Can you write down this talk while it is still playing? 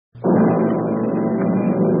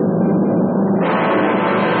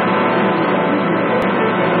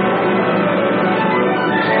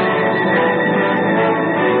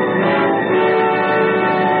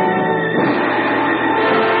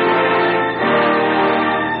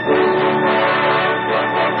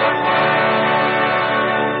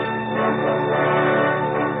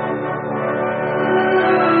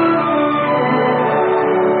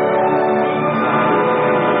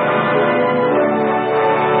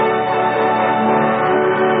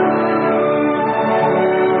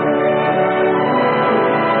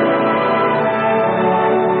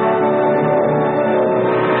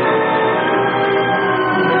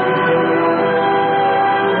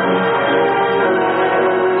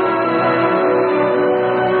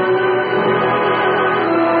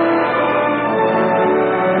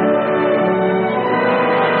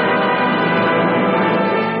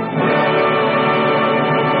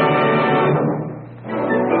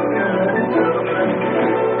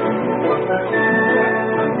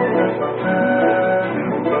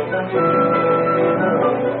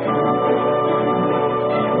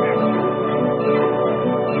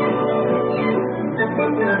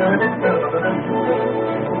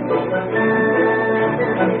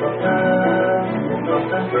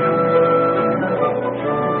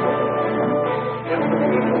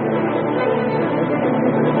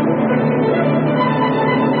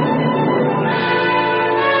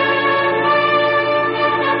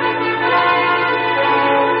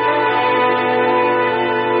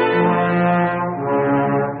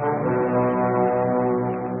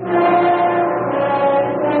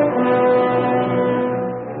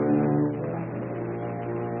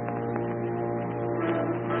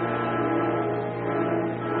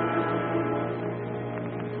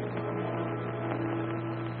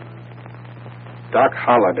Doc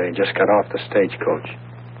Holliday just got off the stagecoach.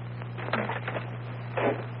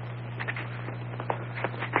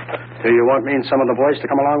 Do you want me and some of the boys to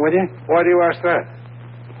come along with you? Why do you ask that?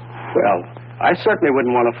 Well, I certainly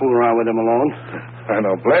wouldn't want to fool around with him alone. I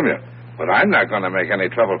don't blame you. But I'm not going to make any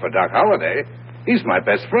trouble for Doc Holliday. He's my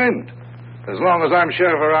best friend. As long as I'm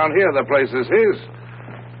sheriff around here, the place is his.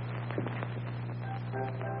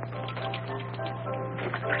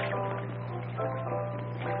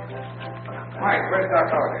 Mike, where's Doc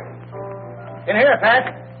Holliday? In here,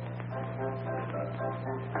 Pat.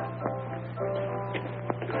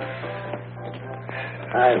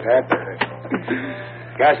 Hi, Pat.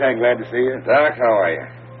 Gosh, I'm glad to see you. Doc, how are you?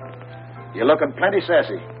 You're looking plenty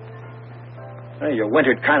sassy. Hey, you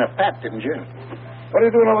wintered kind of fat, didn't you? What are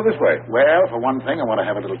you doing over this way? Well, for one thing, I want to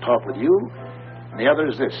have a little talk with you. And the other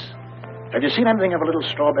is this. Have you seen anything of a little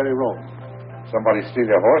strawberry roll? Somebody steal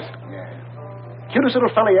your horse? Yeah. Cutest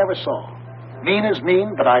little fella you ever saw. Mean as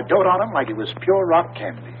mean, but I dote on him like he was pure rock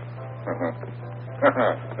candy.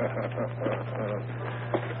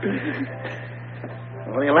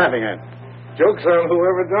 What are you laughing at? Joke's on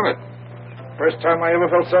whoever done it. First time I ever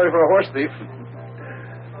felt sorry for a horse thief.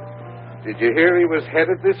 Did you hear he was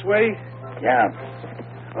headed this way? Yeah.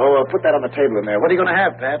 Oh, well, put that on the table in there. What are you going to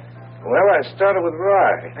have, Pat? Well, I started with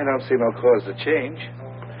rye. I don't see no cause to change.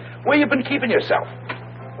 Where you been keeping yourself?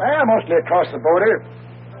 Well, mostly across the border.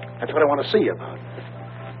 That's what I want to see you about.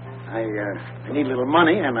 I need a little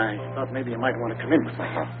money, and I thought maybe you might want to come in with me.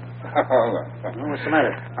 Well, what's the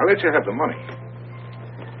matter? I'll let you have the money.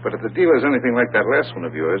 But if the deal is anything like that last one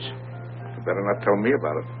of yours, you better not tell me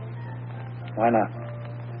about it. Why not?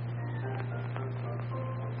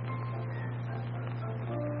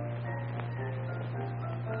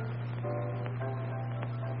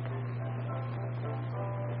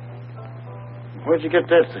 Where'd you get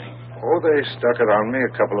that thing? Oh, they stuck it on me a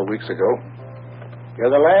couple of weeks ago. You're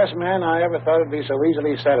the last man I ever thought would be so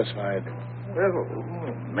easily satisfied. Well,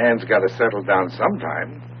 a man's got to settle down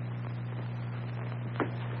sometime.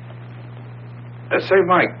 Say,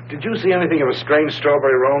 Mike, did you see anything of a strange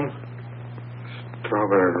strawberry roan?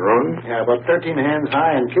 Strawberry roan? Yeah, about 13 hands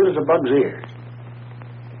high and cute as a bug's ear.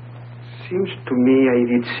 Seems to me I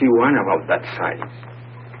did see one about that size.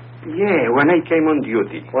 Yeah, when I came on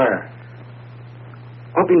duty. Where?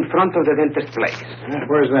 Up in front of the dentist's place. Yeah,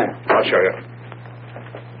 where's that? I'll show you.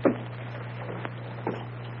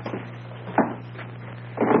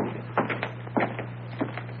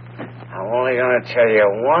 I'm only going to tell you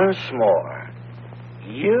once more.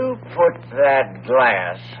 You put that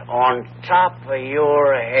glass on top of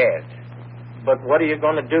your head. But what are you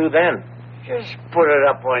going to do then? Just put it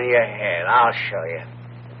up on your head. I'll show you.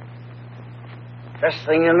 Best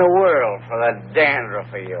thing in the world for that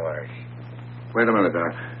dandruff of yours. Wait a minute,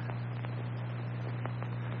 Doc.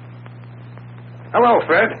 Hello,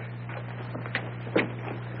 Fred.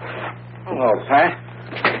 Hello, Pat.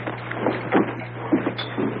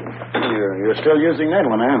 You're still using that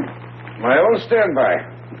one, huh? My old standby.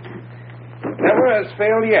 Never has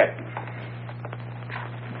failed yet.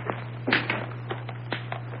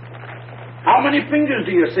 How many fingers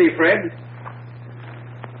do you see, Fred?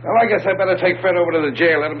 Well, I guess I better take Fred over to the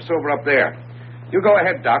jail, let him sober up there. You go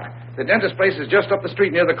ahead, Doc. The dentist's place is just up the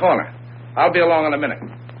street near the corner. I'll be along in a minute.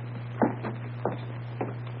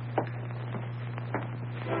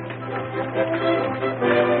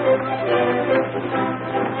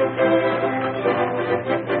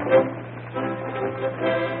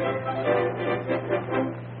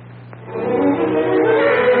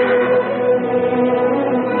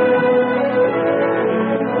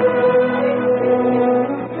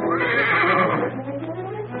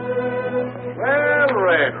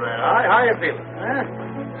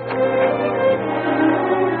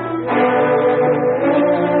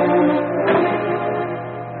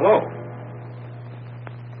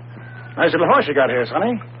 Nice little horse you got here,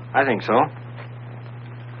 Sonny. I think so.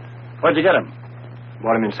 Where'd you get him?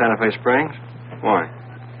 Bought him in Santa Fe Springs. Why?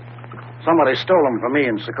 Somebody stole him from me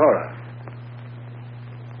in Socorro.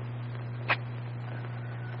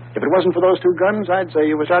 You If it wasn't for those two guns, I'd say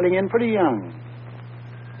you were starting in pretty young.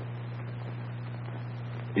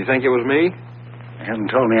 You think it was me? He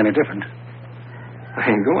hasn't told me any different. I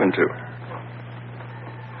ain't going to.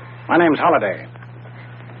 My name's Holliday.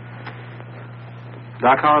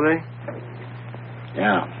 Doc Holliday?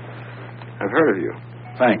 Yeah. I've heard of you.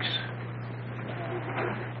 Thanks.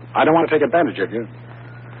 I don't want to take advantage of you.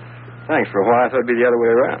 Thanks. For a while, I thought it'd be the other way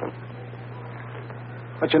around.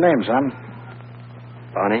 What's your name, son?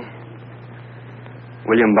 Bonnie.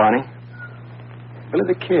 William Bonnie. Billy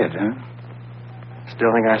the Kid, huh?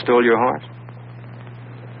 Still think I stole your horse?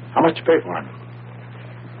 How much did you pay for it?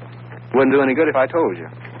 Wouldn't do any good if I told you.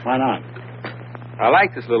 Why not? I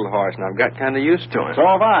like this little horse, and I've got kind of used to him. So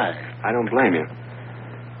have I. I don't blame you.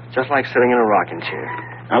 Just like sitting in a rocking chair.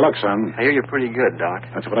 Now, look, son. I hear you're pretty good, Doc.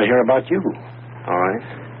 That's what I hear about you. All right.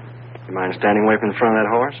 You mind standing away from the front of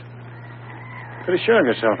that horse? Pretty sure of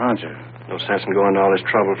yourself, aren't you? No sense in going to all this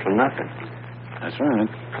trouble for nothing. That's right.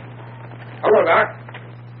 Hello, Doc.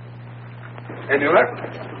 Any luck?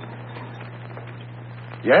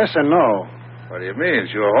 Yes and no. What do you mean?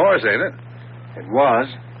 It's your horse, ain't it? It was.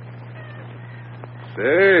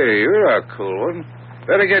 Say, you're a cool one.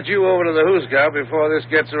 Better get you over to the Hoosegow before this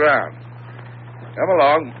gets around. Come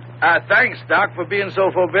along. Thanks, Doc, for being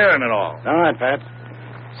so forbearing and all. All right, Pat.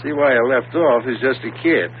 See why you left off. He's just a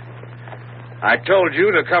kid. I told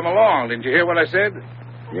you to come along. Didn't you hear what I said?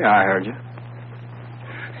 Yeah, I heard you.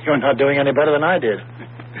 You're not doing any better than I did.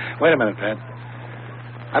 Wait a minute, Pat.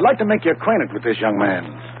 I'd like to make you acquainted with this young man.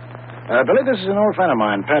 Billy, this is an old friend of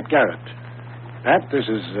mine, Pat Garrett. Pat, this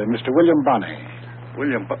is Mr. William Bonnie.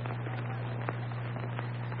 William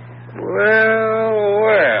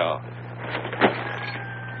Well.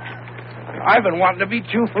 I've been wanting to meet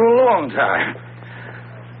you for a long time.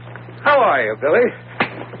 How are you, Billy?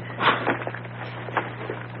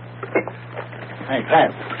 Hey,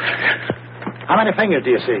 Pat. How many fingers do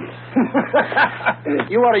you see?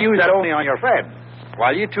 You ought to use that only on your friends.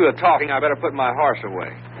 While you two are talking, I better put my horse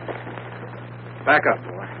away. Back up,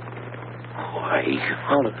 boy. Boy.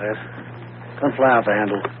 Hold it, Pat. Don't fly off the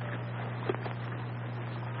handle.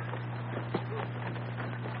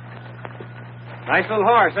 Nice little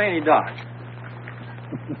horse, ain't he, Doc?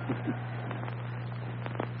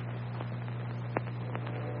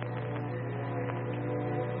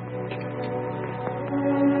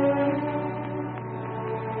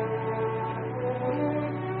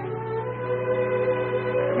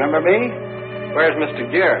 Remember me? Where's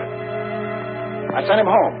Mr. Garrett? I sent him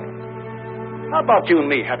home. How about you and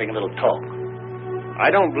me having a little talk? I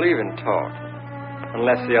don't believe in talk.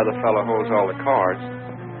 Unless the other fellow holds all the cards.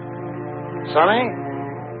 Sonny,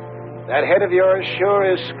 that head of yours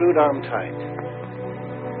sure is screwed on tight.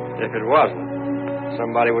 If it wasn't,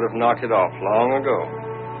 somebody would have knocked it off long ago.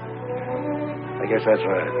 I guess that's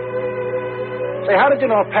right. Say, how did you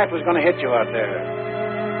know Pat was going to hit you out there?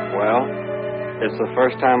 Well, it's the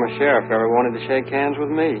first time a sheriff ever wanted to shake hands with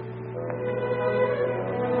me.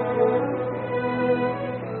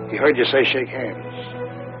 He heard you say shake hands.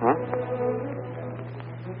 Huh?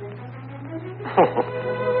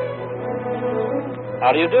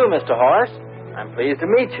 How do you do, Mr. Horace? I'm pleased to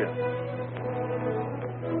meet you.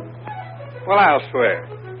 Well, I'll swear.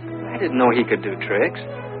 I didn't know he could do tricks.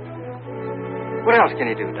 What else can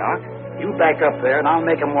he do, Doc? You back up there, and I'll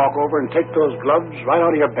make him walk over and take those gloves right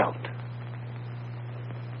out of your belt.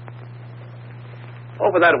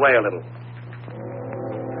 Over that way a little.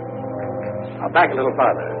 Now back a little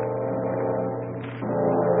farther.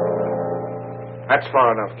 That's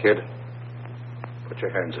far enough, kid. Put your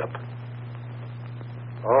hands up.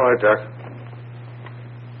 All right, Doc.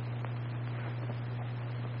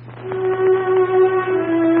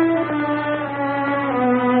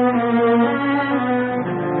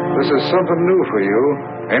 This is something new for you,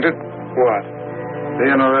 ain't it? What?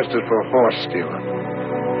 Being arrested for horse stealing.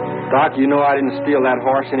 Doc, you know I didn't steal that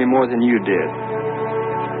horse any more than you did.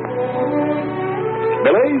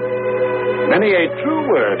 Billy, many a true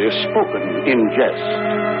word is spoken in jest.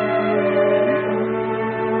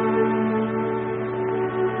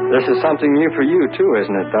 This is something new for you, too,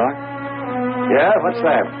 isn't it, Doc? Yeah, what's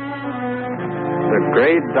that? The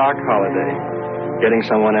great Doc Holliday getting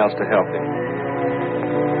someone else to help him.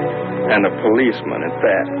 And a policeman at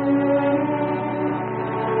that.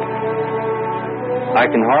 I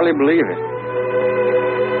can hardly believe it.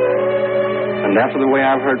 And after the way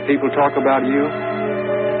I've heard people talk about you,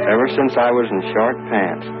 ever since I was in short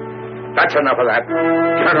pants. That's enough of that.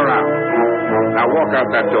 Turn around. Now walk out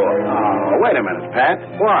that door. Oh, wait a minute, Pat.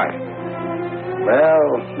 Why?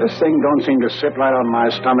 Well, this thing don't seem to sit right on my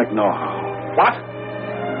stomach nohow. What?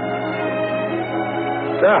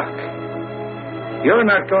 Doc, You're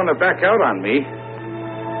not going to back out on me.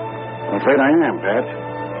 I'm afraid I am, Pat.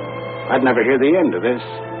 I'd never hear the end of this.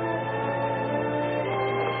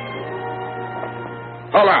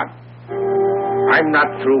 Hold on. I'm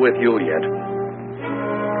not through with you yet.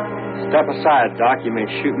 Step aside, Doc. You may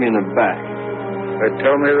shoot me in the back. They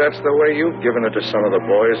tell me that's the way you've given it to some of the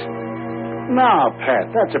boys. No,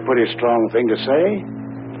 Pat, that's a pretty strong thing to say.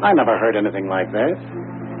 I never heard anything like that.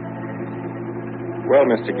 Well,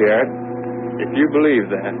 Mr. Garrett, if you believe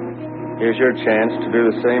that, here's your chance to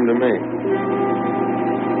do the same to me.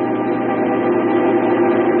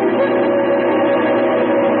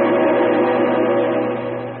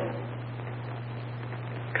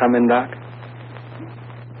 Come in, Doc.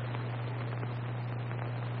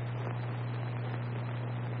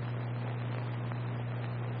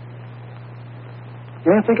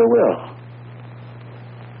 Yeah, I think I will.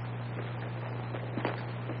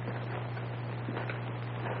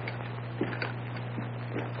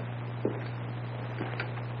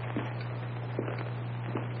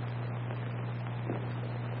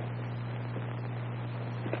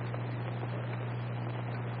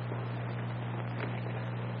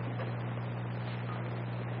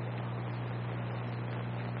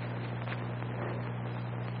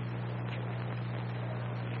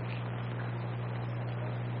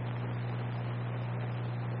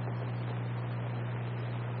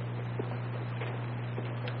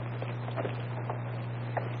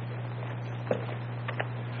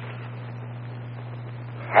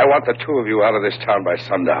 I want the two of you out of this town by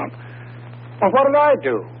sundown. Well, what did I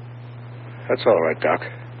do? That's all right, Doc.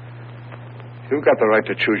 You've got the right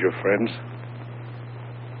to choose your friends.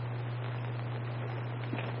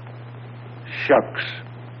 Shucks.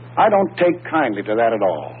 I don't take kindly to that at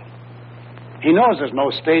all. He knows there's no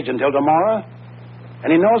stage until tomorrow,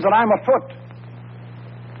 and he knows that I'm afoot.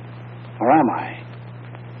 Or am I?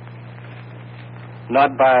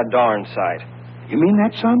 Not by a darn sight. You mean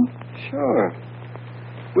that, son? Sure.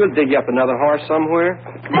 We'll dig you up another horse somewhere.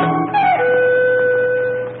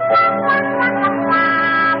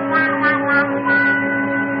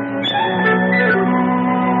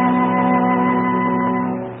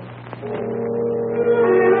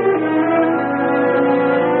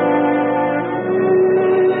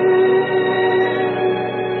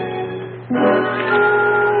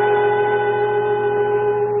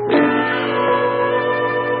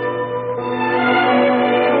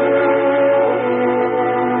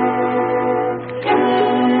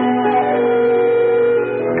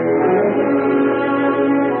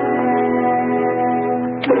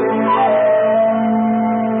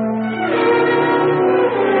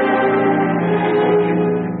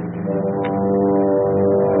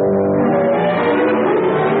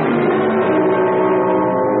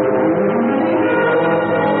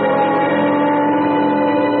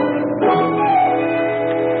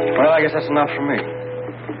 I guess that's enough for me.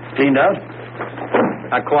 Cleaned out?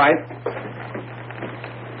 Not quite.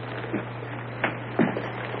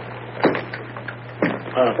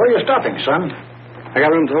 Where are you stopping, son? I got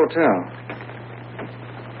a room at the hotel.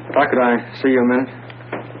 Doc, could I see you a minute?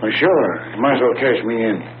 Well, sure. You might as well cash me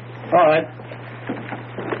in. All right.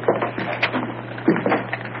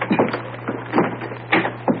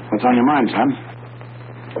 What's on your mind, son?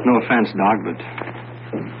 No offense, Doc, but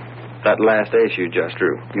that last ace you just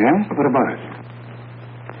drew. Yeah? What about it?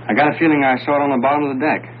 I got a feeling I saw it on the bottom of the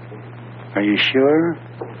deck. Are you sure?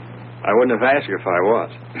 I wouldn't have asked you if I was.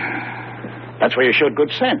 That's where you showed good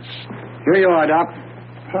sense. Here you are, Doc.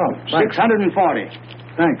 Oh, thanks. 640.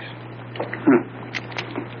 Thanks.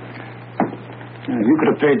 Yeah, you could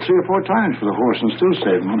have paid 3 or 4 times for the horse and still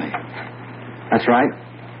saved money. That's right.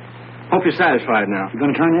 Hope you're satisfied now. You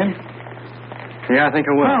going to turn in? Yeah, I think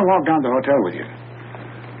I will. I'll walk down to the hotel with you.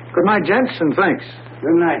 Good night, gents, and thanks.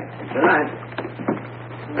 Good night. Good night.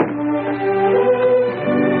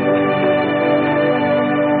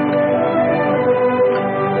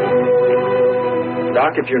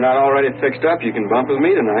 Doc, if you're not already fixed up, you can bump with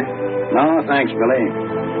me tonight. No, thanks, Billy.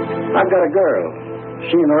 I've got a girl.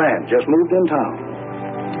 She and her aunt just moved in town.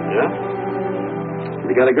 Yeah?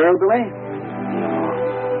 You got a girl, Billy? No.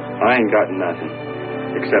 I ain't got nothing.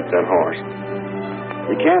 Except that horse.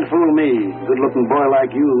 You can't fool me. Good-looking boy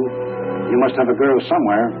like you. You must have a girl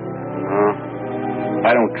somewhere. No.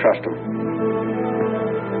 I don't trust him.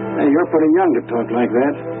 Hey, you're pretty young to talk like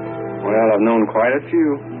that. Well, I've known quite a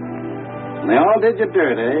few. And they all did you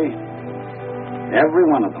dirt, eh? Every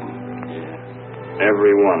one of them.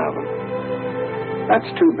 Every one of them. That's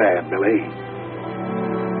too bad, Billy.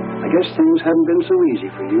 I guess things haven't been so easy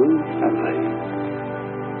for you, have they?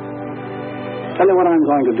 Tell you what I'm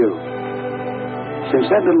going to do. Since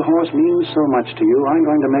that little horse means so much to you, I'm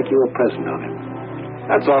going to make you a present of him.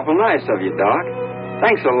 That's awful nice of you, Doc.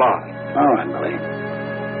 Thanks a lot. All right, Billy.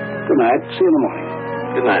 Good night. See you in the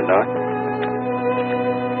morning. Good night, Doc.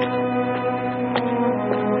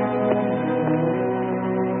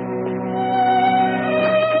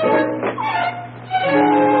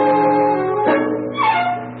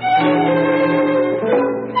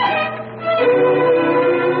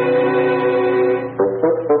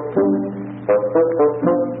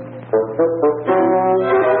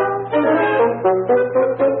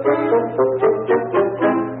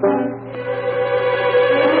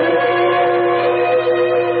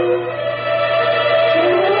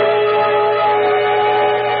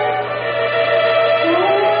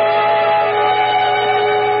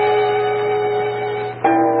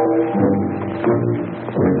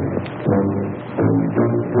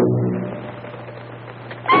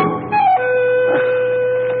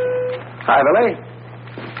 Hi, Billy.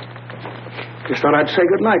 Just thought I'd say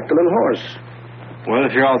good night to the little horse. Well,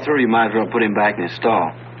 if you're all through, you might as well put him back in his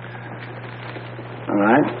stall. All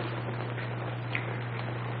right.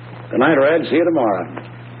 Good night, Red. See you tomorrow.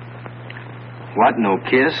 What, no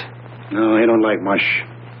kiss? No, he don't like mush.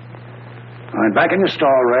 All right, back in your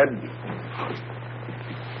stall, Red.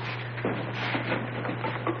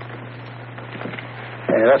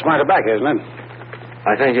 Hey, that's my tobacco, isn't it?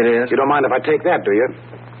 I think it is. You don't mind if I take that, do you?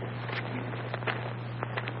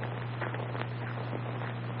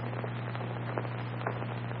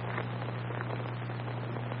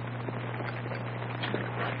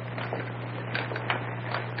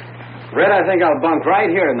 Red, I think I'll bunk right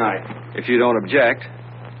here tonight. If you don't object.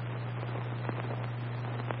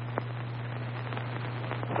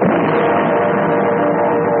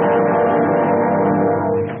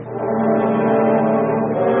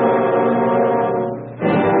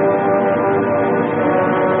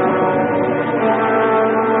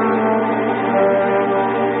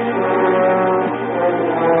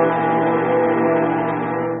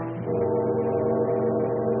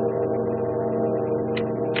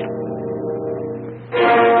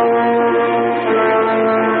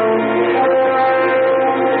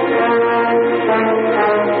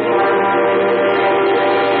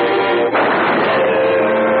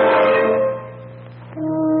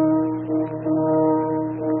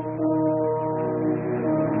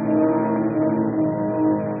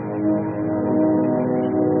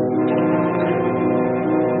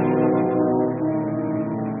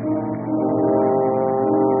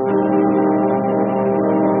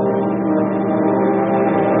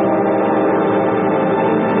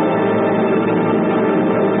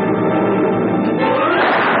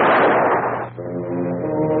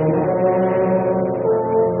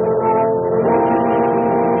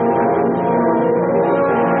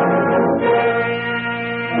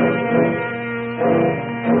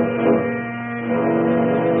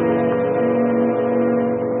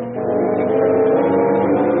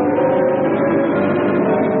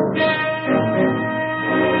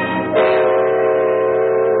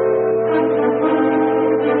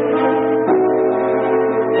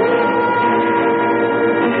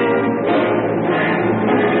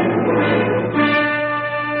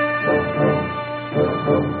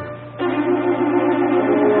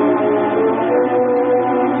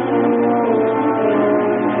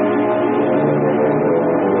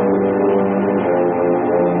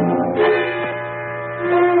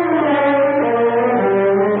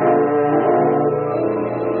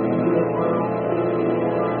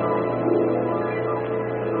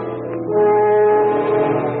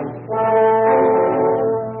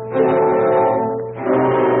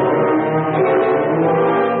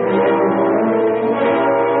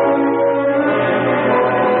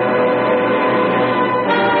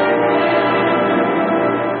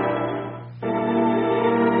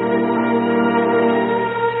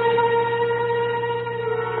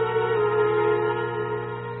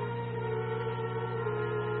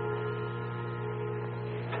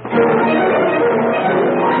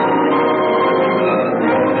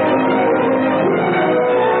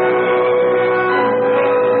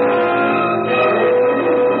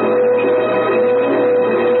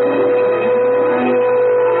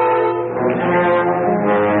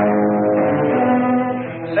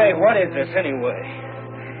 this anyway?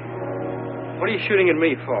 What are you shooting at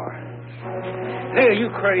me for? Hey, are you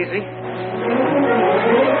crazy?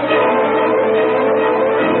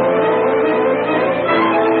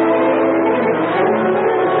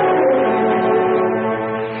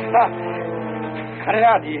 Stop. Cut it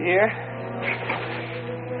out, do you hear?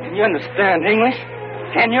 Can you understand English?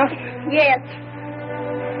 Can you? Yes.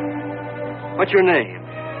 What's your name?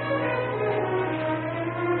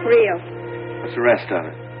 Real. What's the rest of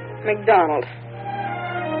it? McDonald.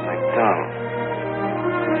 McDonald.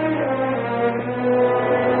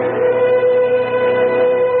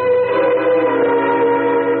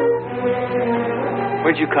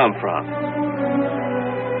 Where'd you come from?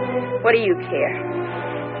 What do you care?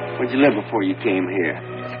 Where'd you live before you came here?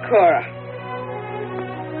 Cora.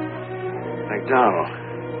 McDonald.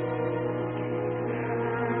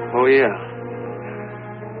 Oh, yeah.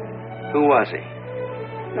 Who was he?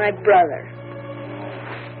 My brother.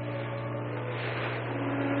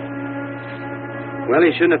 Well,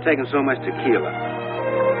 he shouldn't have taken so much tequila.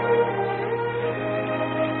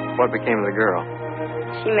 What became of the girl?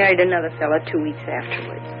 She married another fella 2 weeks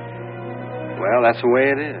afterwards. Well, that's the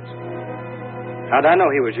way it is. How'd I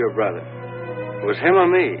know he was your brother? It was him or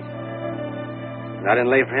me. And I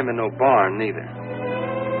didn't lay for him in no barn, neither.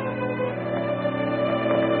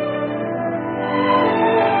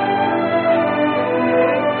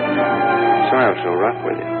 Sorry I was so rough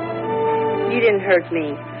with you. You didn't hurt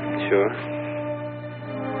me. Sure.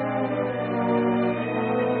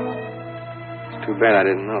 It's too bad I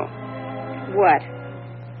didn't know. What?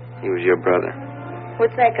 He was your brother.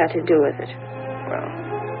 What's that got to do with it? Well,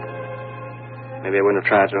 maybe I wouldn't have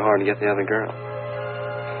tried so hard to get the other girl.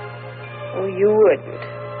 Oh, you wouldn't.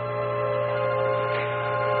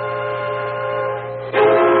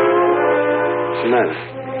 What's the matter?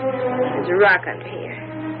 There's a rock under here.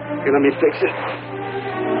 Okay, let me fix it.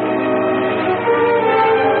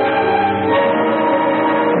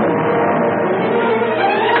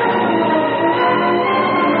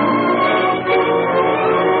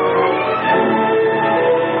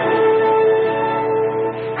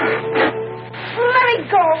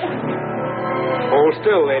 Hold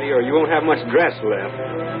still, lady, or you won't have much dress left.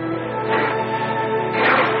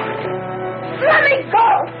 Let me go!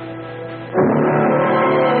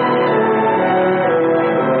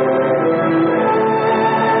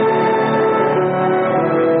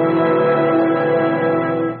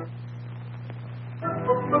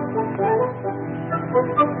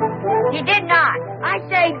 He did not. I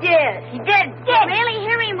say did. He didn't. Really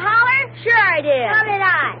hear him holler? Sure I did. So did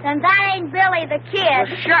I. Then that ain't Billy the Well,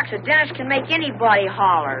 Kid. shucks, a dentist can make anybody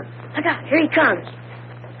holler. Look out, here he comes.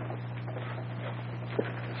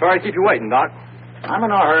 Sorry to keep you waiting, Doc. I'm in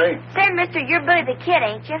no hurry. Say, mister, you're Billy the Kid,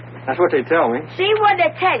 ain't you? That's what they tell me. See what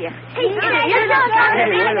they tell you. Hey, Hey,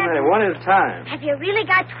 wait a minute, one at a time. Have you really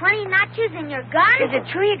got 20 notches in your gun? Is it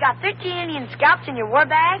true you got 50 Indian scalps in your war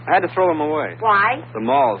bag? I had to throw them away. Why? The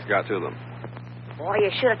malls got to them. Boy,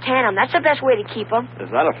 you should have tanned them. That's the best way to keep them. Is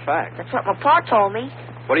that a fact? That's what my pa told me.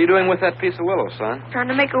 What are you doing with that piece of willow, son? Trying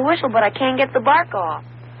to make her whistle, but I can't get the bark off.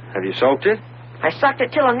 Have you soaked it? I sucked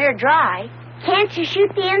it till I'm near dry. Can't you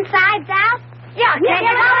shoot the insides out? Yeah, can't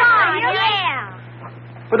you?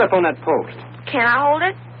 Yeah. Put it up on that post. Can I hold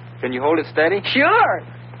it? Can you hold it steady? Sure.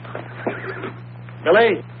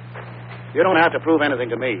 Billy, you don't have to prove anything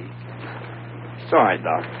to me. It's all right,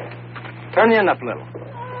 Doc. Turn the end up a little.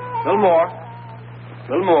 A little more. A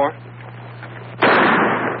little more.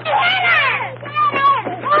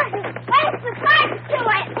 Where's the sides to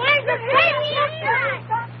it? There's the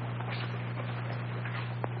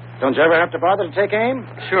Don't you ever have to bother to take aim?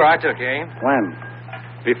 Sure, I took aim. When?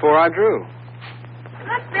 Before I drew.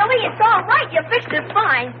 Look, Billy, it's all right. You fixed it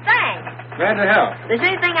fine. Thanks. Glad to help. If there's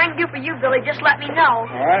anything I can do for you, Billy, just let me know.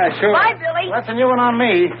 All right, I sure. Bye, Billy. That's a new one on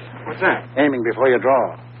me. What's that? Aiming before you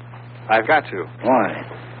draw. I've got to. Why?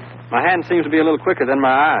 My hand seems to be a little quicker than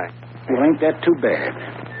my eye. Well, ain't that too bad?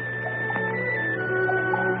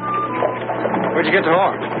 Where'd you get the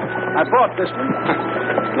horn? I bought this one.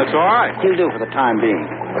 Looks all right. He'll do for the time being.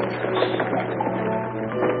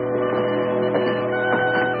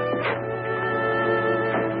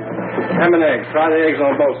 Ham and eggs. Fry the eggs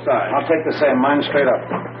on both sides. I'll take the same. Mine straight up.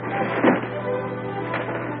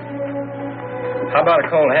 How about a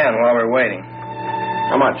cold hand while we're waiting?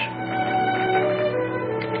 How much?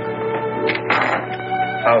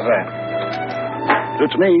 How's that?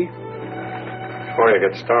 Suits me. Before you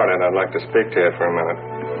get started, I'd like to speak to you for a minute.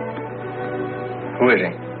 Who is he?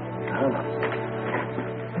 I don't know.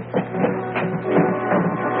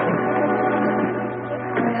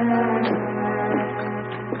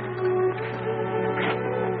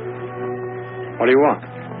 What do you want?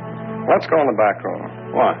 Let's go in the back room.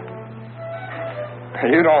 What?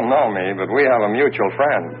 You don't know me, but we have a mutual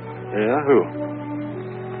friend. Yeah, who?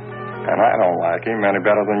 And I don't like him any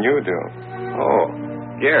better than you do. Oh,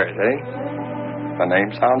 Garrett, eh? The name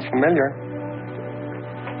sounds familiar.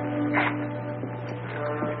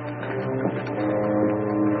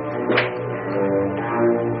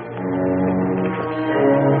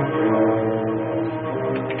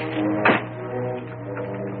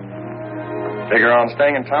 Figure on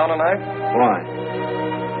staying in town tonight? Why?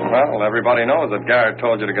 Well, everybody knows that Garrett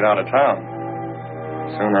told you to get out of town.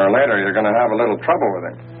 Sooner or later, you're going to have a little trouble with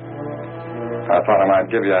him. I thought I might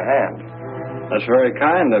give you a hand. That's very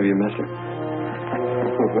kind of you, mister.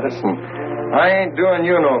 Listen, I ain't doing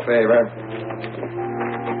you no favor.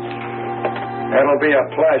 It'll be a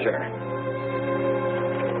pleasure.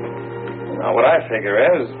 Now, what I figure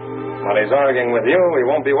is, while he's arguing with you, he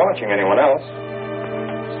won't be watching anyone else.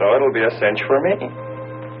 So it'll be a cinch for me.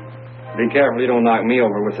 Be careful you don't knock me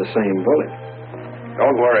over with the same bullet.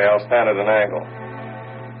 Don't worry, I'll stand at an angle.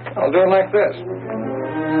 I'll do it like this.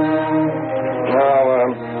 Now,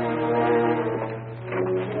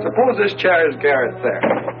 suppose this chair is Garrett there.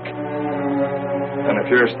 And if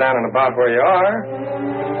you're standing about where you are,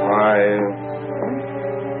 why,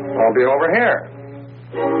 I'll be over here.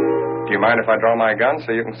 Do you mind if I draw my gun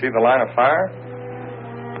so you can see the line of fire?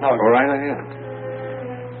 No, go right ahead.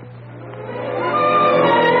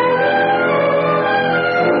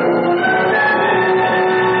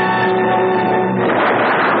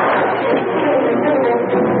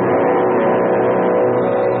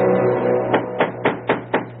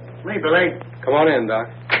 Billy. Come on in, Doc.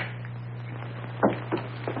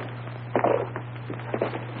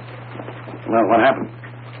 Well, what happened?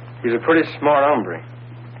 He's a pretty smart hombre.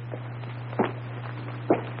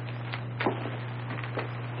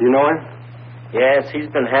 You know him? Yes, he's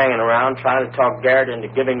been hanging around trying to talk Garrett into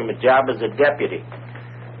giving him a job as a deputy.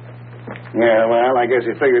 Yeah, well, I guess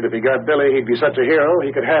he figured if he got Billy, he'd be such a hero,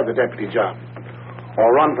 he could have the deputy job.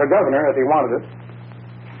 Or run for governor if he wanted it.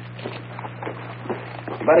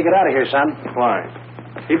 You better get out of here, son. Why?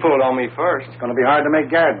 He pulled on me first. It's going to be hard to make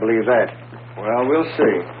Garrett believe that. Well, we'll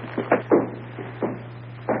see.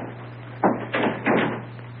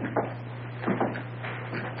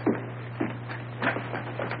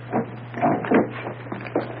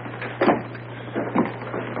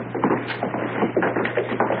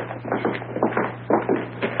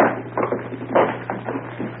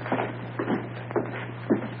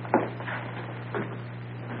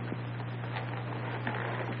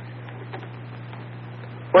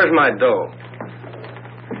 Where's my dough?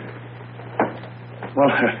 Well,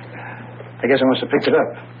 I guess I must have picked it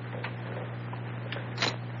up.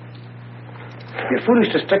 You're foolish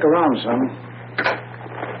to stick around, son.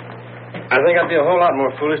 I think I'd be a whole lot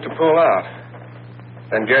more foolish to pull out.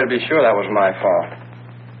 Then Garrett'd be sure that was my fault.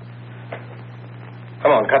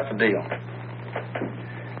 Come on, cut the deal.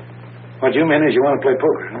 What you mean is you want to play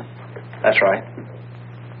poker, huh? That's right.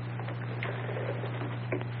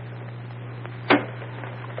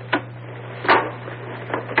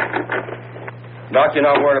 Doc, you're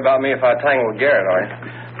not worried about me if I tangle with Garrett, are you?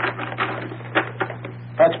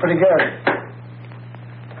 That's pretty good.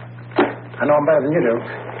 I know him better than you do.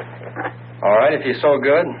 All right, if you're so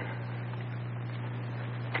good.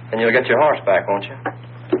 Then you'll get your horse back, won't you?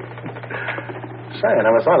 Say, I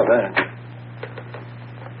never thought of that.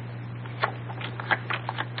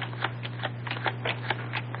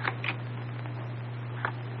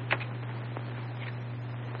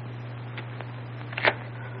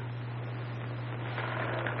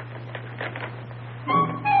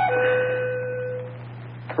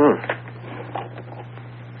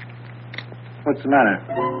 What's the matter?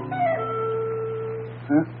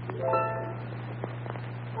 Huh?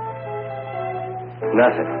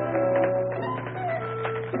 Nothing.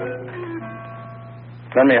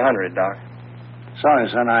 Lend me $100, Doc. Sorry,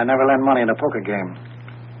 son. I never lend money in a poker game.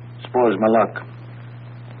 Spoils my luck.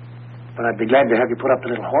 But I'd be glad to have you put up the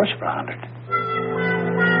little horse for $100.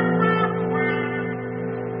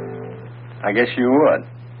 I guess you would.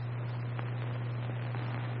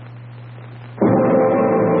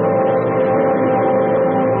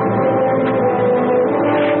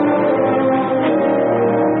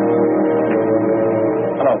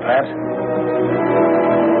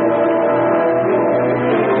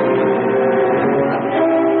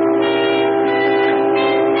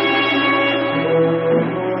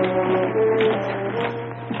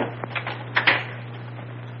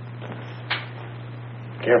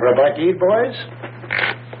 Care for a bite to eat, boys?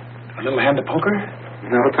 A little hand of poker?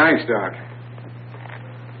 No, thanks, Doc.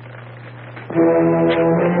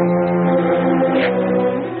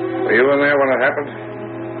 Were you in there when it happened?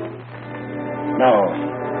 No.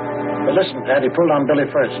 But listen, Pat, he pulled on Billy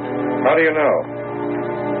first. How do you know?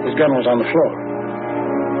 His gun was on the floor.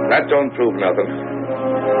 That don't prove nothing.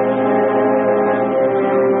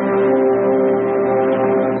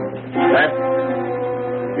 Pat,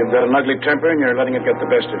 you've got an ugly temper and you're letting it get the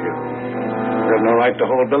best of you. You have no right to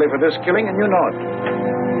hold Billy for this killing, and you know it.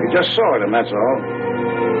 You just saw it, and that's all.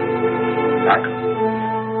 Doc,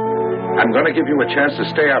 I'm going to give you a chance to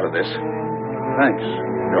stay out of this. Thanks.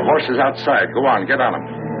 Your horse is outside. Go on, get on him.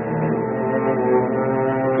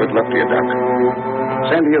 Good luck to you, Doc.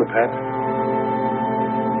 Same to you, Pat.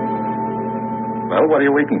 Well, what are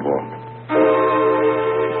you waiting for?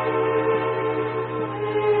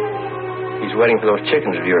 He's waiting for those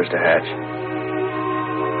chickens of yours to hatch.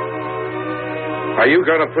 Are you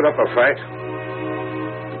going to put up a fight?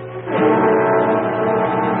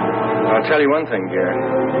 I'll tell you one thing, Garrett.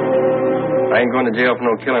 I ain't going to jail for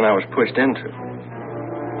no killing I was pushed into.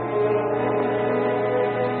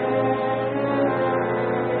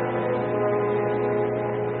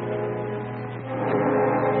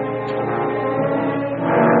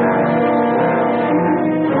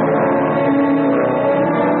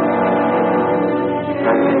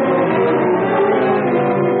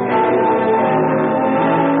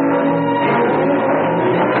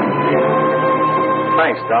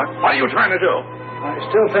 Thanks, Doc. What are you trying to do? I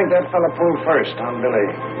still think that fella pulled first on Billy.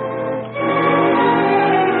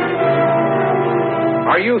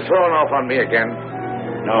 Are you throwing off on me again?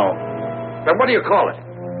 No. Then what do you call it?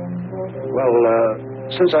 Well,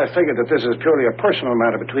 since I figured that this is purely a personal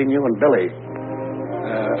matter between you and Billy,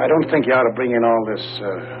 I don't think you ought to bring in all this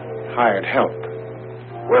hired help.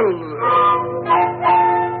 Well,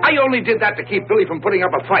 I only did that to keep Billy from putting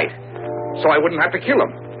up a fight, so I wouldn't have to kill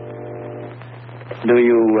him. Do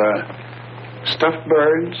you stuff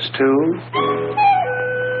birds, too?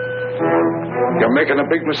 You're making a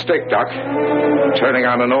big mistake, Doc. Turning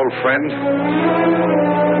on an old friend.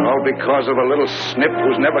 All because of a little snip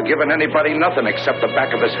who's never given anybody nothing except the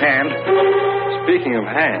back of his hand. Speaking of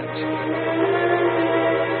hands,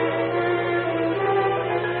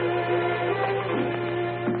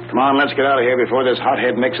 Come on, let's get out of here before this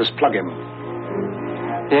hothead makes us plug him.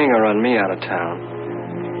 he ain't gonna run me out of town.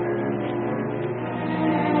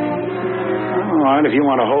 All right, if you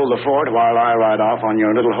want to hold the fort while I ride off on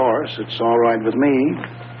your little horse, it's all right with me.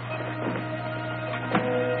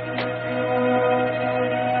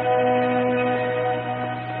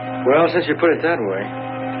 Well, since you put it that way.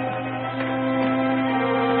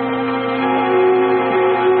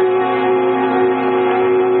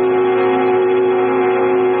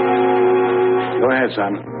 Go ahead,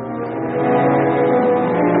 son.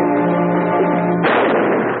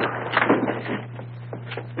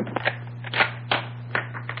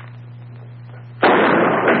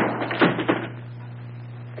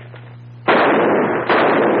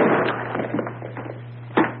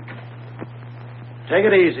 Take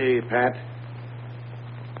it easy, Pat.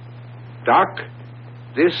 Doc,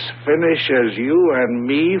 this finishes you and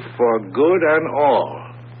me for good and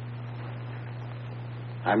all.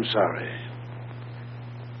 I'm sorry.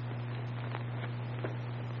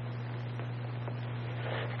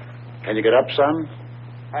 Can you get up, son?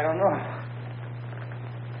 I don't know.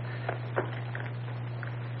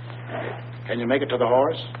 Can you make it to the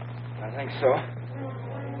horse? I think so.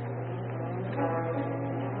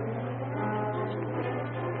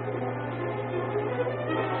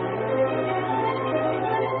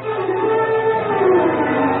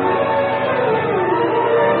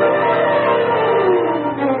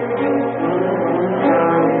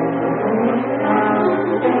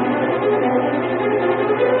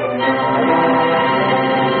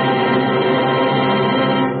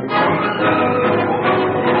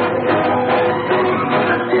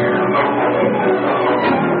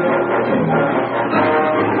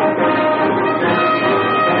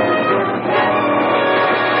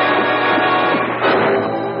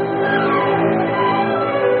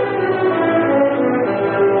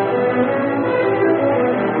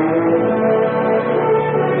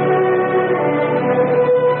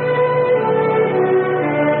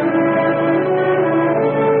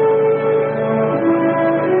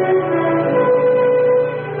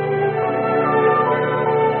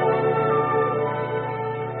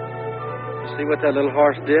 See what that little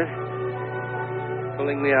horse did?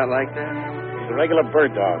 Pulling me out like that? He's a regular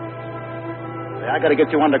bird dog. Say, I got to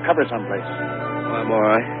get you under cover someplace. Oh, I'm all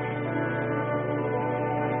right.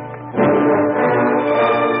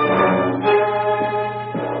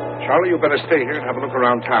 Charlie, you better stay here and have a look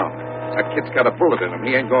around town. That kid's got a bullet in him.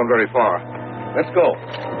 He ain't going very far. Let's go.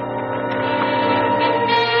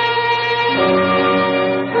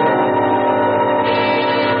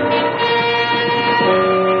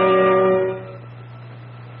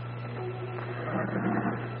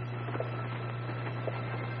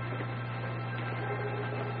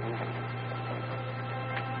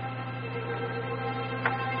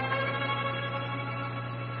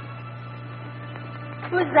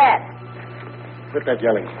 Who's that? Quit that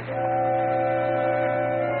yelling.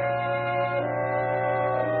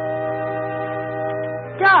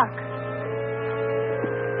 Doc.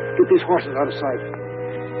 Get these horses out of sight.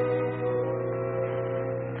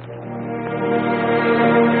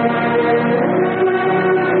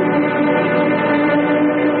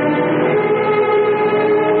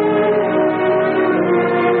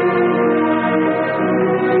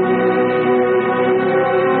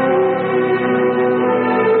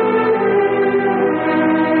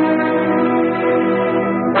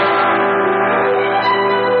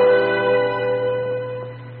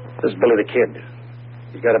 Billy the Kid.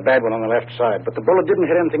 He's got a bad one on the left side, but the bullet didn't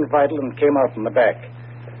hit anything vital and came out from the back.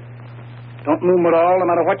 Don't move him at all, no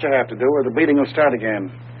matter what you have to do, or the bleeding will start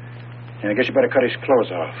again. And I guess you better cut his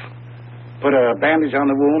clothes off. Put a bandage on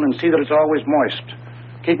the wound and see that it's always moist.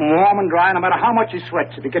 Keep him warm and dry no matter how much he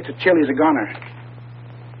sweats. If he gets a chill, he's a goner.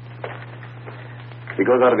 If he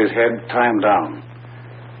goes out of his head, tie him down.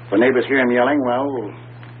 If the neighbors hear him yelling, well,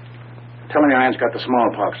 tell him your aunt's got the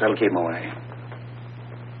smallpox. That'll keep him away.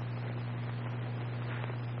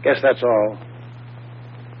 Guess that's all.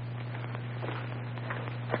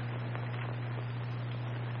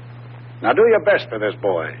 Now do your best for this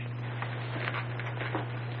boy.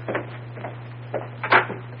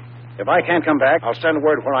 If I can't come back, I'll send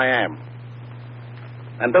word where I am.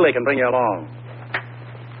 And Billy can bring you along.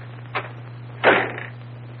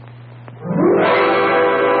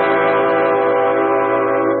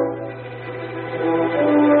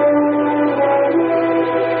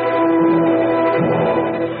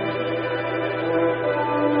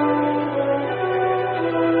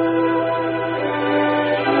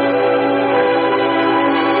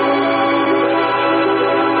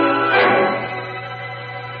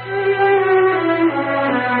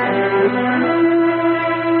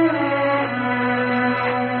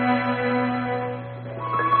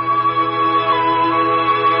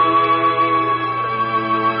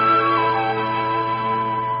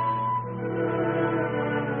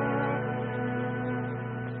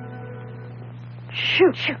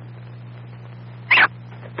 Shoot.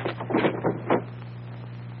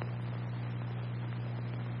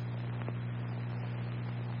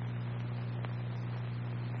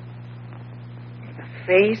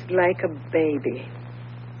 Face like a baby.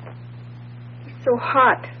 So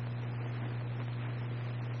hot.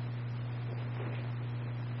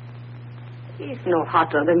 He's no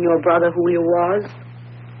hotter than your brother Julio was.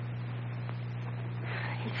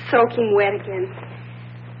 He's soaking wet again.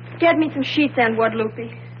 Get me some sheets and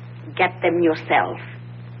Guadalupe. Get them yourself.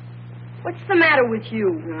 What's the matter with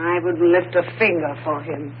you? I wouldn't lift a finger for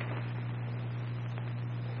him.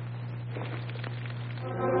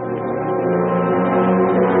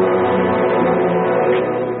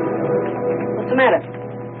 What's the matter?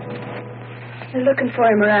 They're looking for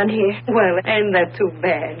him around here. Well, ain't that too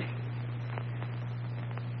bad?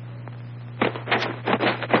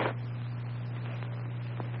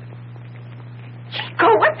 Chico,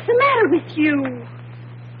 what's the matter with you?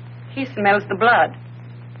 He smells the blood.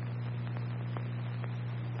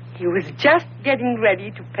 He was just getting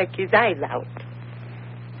ready to peck his eyes out.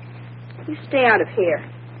 You stay out of here.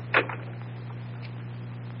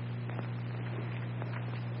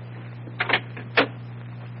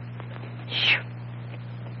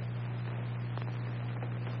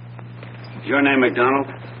 Is your name McDonald?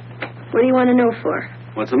 What do you want to know for?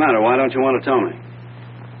 What's the matter? Why don't you want to tell me?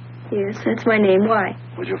 Yes, that's my name. Why?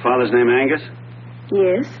 Was your father's name Angus?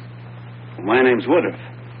 Yes. Well, my name's Woodruff.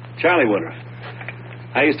 Charlie Woodruff.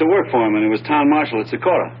 I used to work for him when he was town marshal at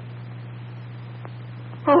Socorro.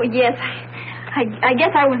 Oh, yes. I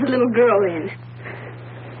guess I was a little girl then.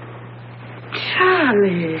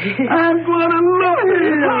 Charlie. I'm going to love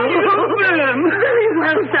him.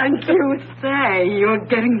 Well, thank you. Say, you're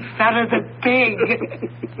getting fat as a pig.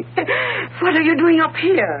 What are you doing up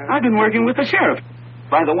here? I've been working with the sheriff.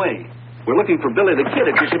 By the way, we're looking for Billy the Kid.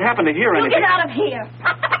 If you should happen to hear anything... Get out of here.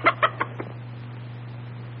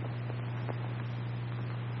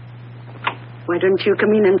 Why don't you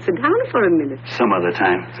come in and sit down for a minute? Some other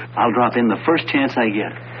time. I'll drop in the first chance I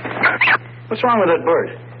get. What's wrong with that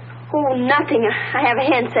bird? Oh, nothing. I have a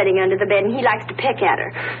hen sitting under the bed, and he likes to peck at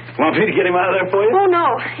her. Want me to get him out of there for you? Oh,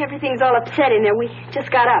 no. Everything's all upset in there. We just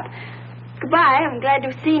got up. Goodbye. I'm glad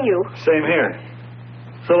to have seen you. Same here.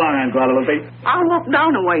 So long, Aunt Guadalupe. I'll walk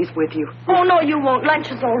down a ways with you. Oh, no, you won't. Lunch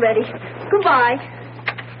is all ready. Goodbye.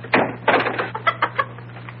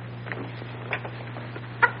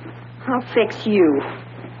 I'll fix you.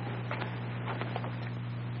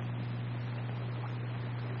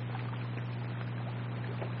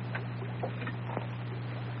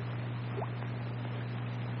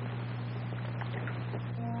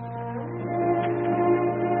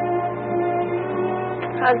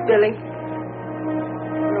 How's Billy?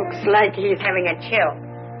 Looks like he's having a chill.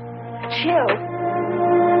 Chill?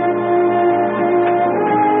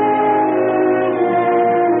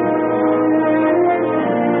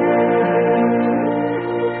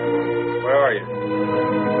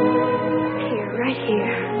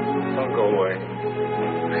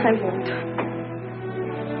 I won't.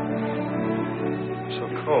 So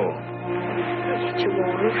cold. I'll get you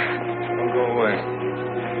warm. Don't go away.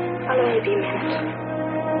 I'll only be a minute.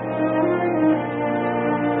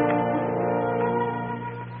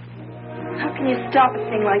 stop a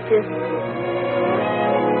thing like this.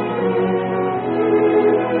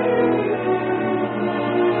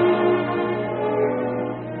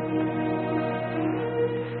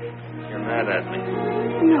 You're mad at me.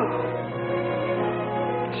 No.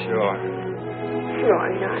 Sure. No,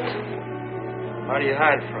 I'm not. Why do you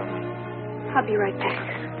hide from me? I'll be right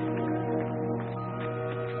back.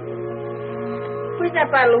 Where's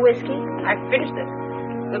that bottle of whiskey? I finished it.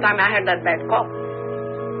 The time I had that bad cough.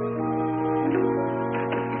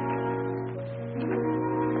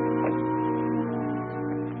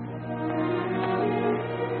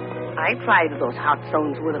 I tried those hot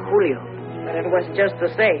stones with Julio, but it was just the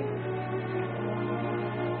same.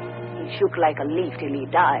 He shook like a leaf till he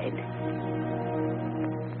died.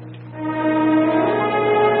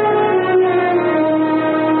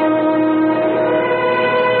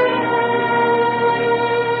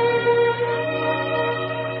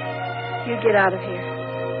 You get out of here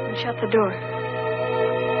and shut the door.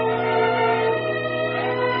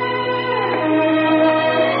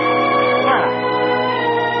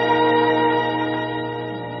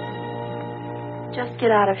 Just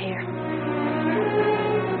get out of here.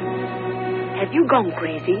 Have you gone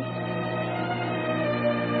crazy?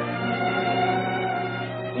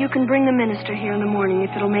 You can bring the minister here in the morning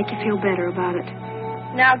if it'll make you feel better about it.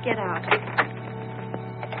 Now get out.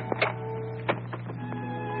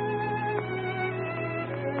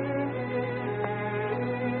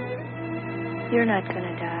 You're not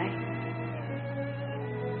gonna die.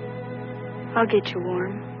 I'll get you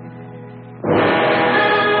warm.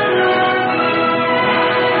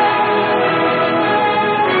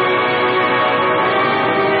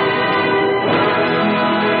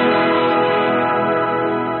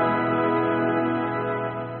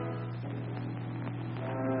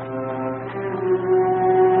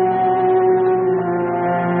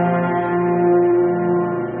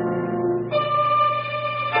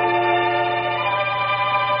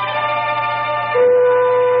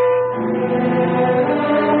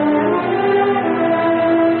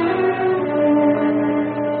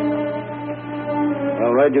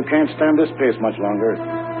 You can't stand this pace much longer.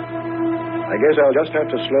 I guess I'll just have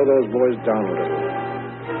to slow those boys down a little.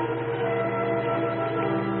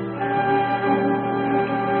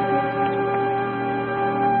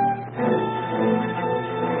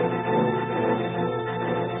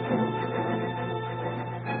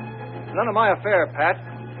 It's none of my affair, Pat,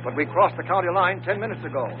 but we crossed the county line 10 minutes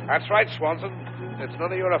ago. That's right, Swanson. It's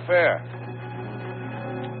none of your affair.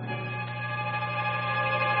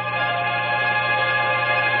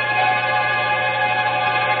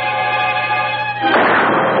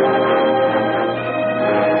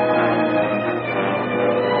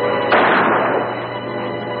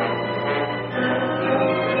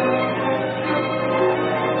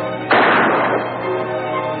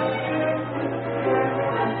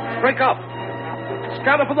 Break up.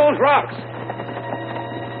 Scatter for those rocks.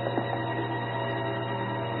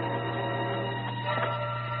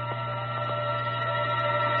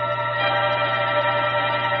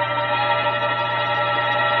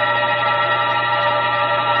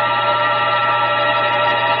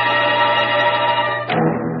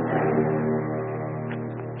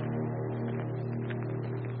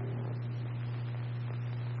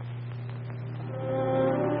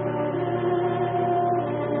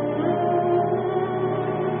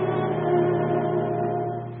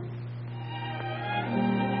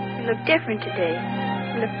 You look different today.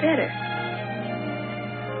 You look better.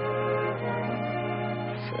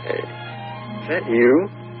 Say, is that you?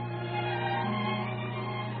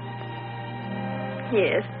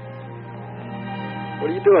 Yes. What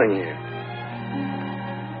are you doing here?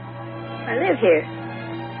 I live here.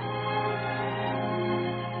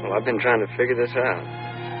 Well, I've been trying to figure this out.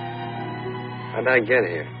 How'd I get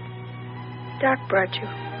here? Doc brought you.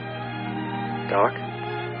 Doc?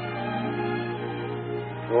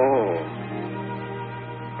 Oh.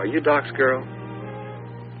 Are you Doc's girl?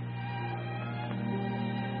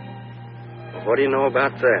 Well, what do you know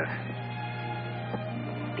about that?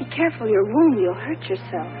 Be careful your wound. You'll hurt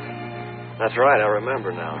yourself. That's right, I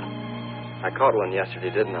remember now. I caught one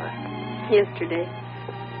yesterday, didn't I? Yesterday.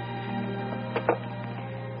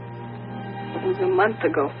 It was a month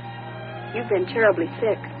ago. You've been terribly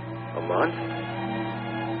sick. A month?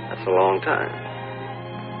 That's a long time.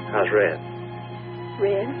 How's Red?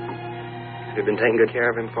 Red? Have you been taking good care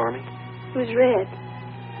of him for me? Who's Red?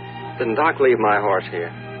 Didn't Doc leave my horse here?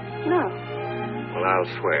 No. Well, I'll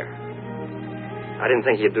swear. I didn't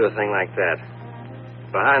think he'd do a thing like that.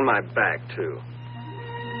 Behind my back, too.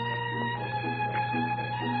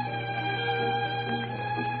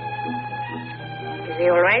 Is he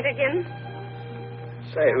all right again?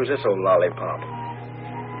 Say, who's this old lollipop?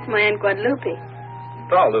 my Aunt Guadalupe.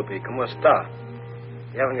 Lupe, ¿cómo está?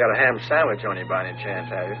 You haven't got a ham sandwich on you by any chance,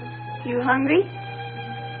 have you? You hungry?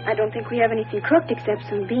 I don't think we have anything cooked except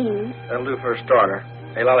some beans. That'll do for a starter.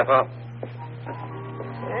 Hey, Lollipop.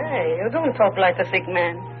 Hey, you don't talk like a sick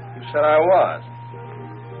man. You said I was.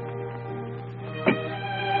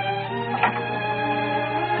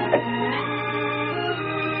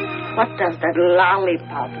 What does that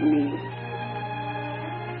lollipop mean?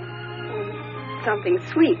 Something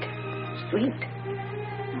sweet. Sweet?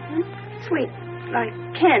 Mm-hmm. Sweet. Like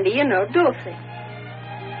candy, you know, dulce.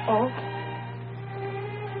 Oh.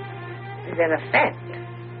 Is that a fact?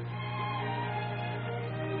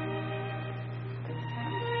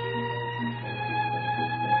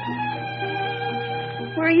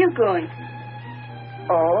 Where are you going?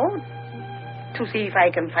 Oh, to see if I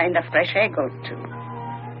can find a fresh egg or two.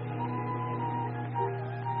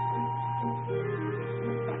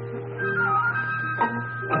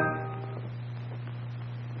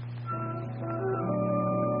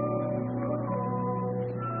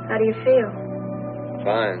 How do you feel?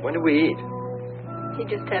 Fine. When did we eat? You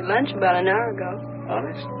just had lunch about an hour ago.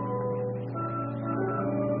 Honest?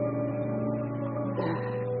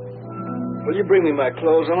 Will you bring me my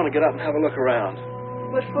clothes? I want to get up and have a look around.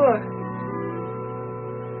 What for?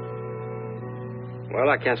 Well,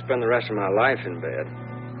 I can't spend the rest of my life in bed.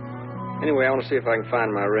 Anyway, I want to see if I can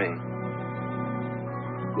find my ring.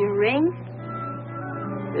 Your ring?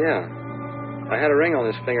 Yeah. I had a ring on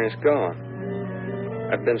this finger and it's gone.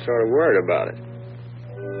 I've been sort of worried about it.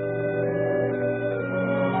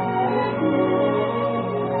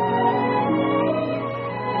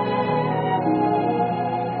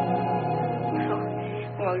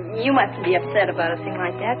 Well, you mustn't be upset about a thing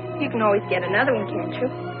like that. You can always get another one, can't you?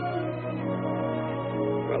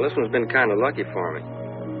 Well, this one's been kind of lucky for me.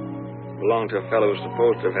 Belonged to a fellow who's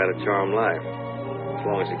supposed to have had a charmed life, as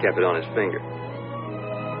long as he kept it on his finger.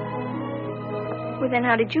 Well, then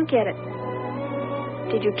how did you get it?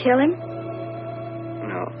 Did you kill him?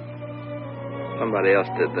 No. Somebody else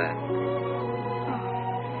did that.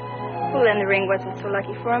 Oh. Well, then the ring wasn't so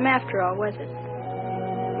lucky for him after all, was it?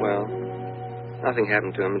 Well, nothing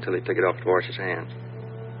happened to him until he took it off to wash his hands.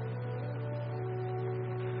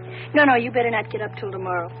 No, you better not get up till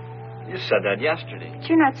tomorrow. You said that yesterday. But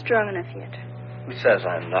you're not strong enough yet. Who says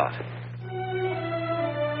I'm not?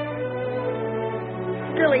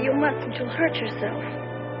 Billy, you mustn't. You'll hurt yourself.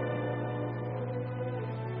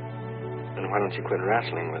 Then why don't you quit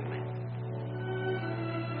wrestling with me?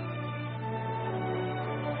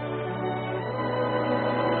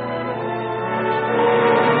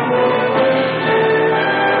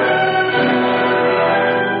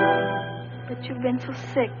 But you've been so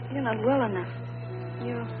sick. You're not well enough.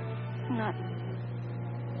 You're not...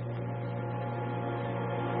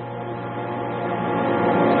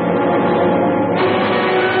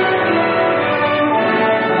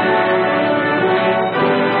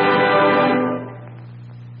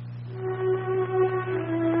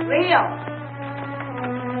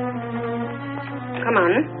 Come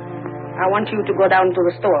on. I want you to go down to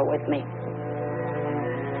the store with me.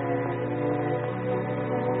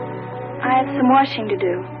 I have some washing to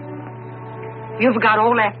do. You've got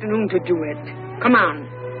all afternoon to do it. Come on.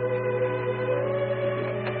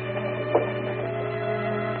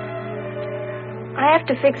 I have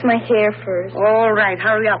to fix my hair first. All right,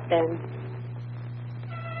 hurry up then.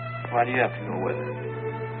 Why do you have to go with her?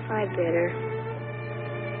 I'd better.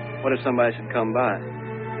 What if somebody should come by?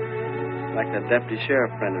 Like that deputy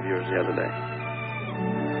sheriff friend of yours the other day.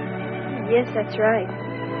 Yes, that's right.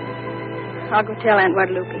 I'll go tell Aunt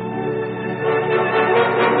Guadalupe.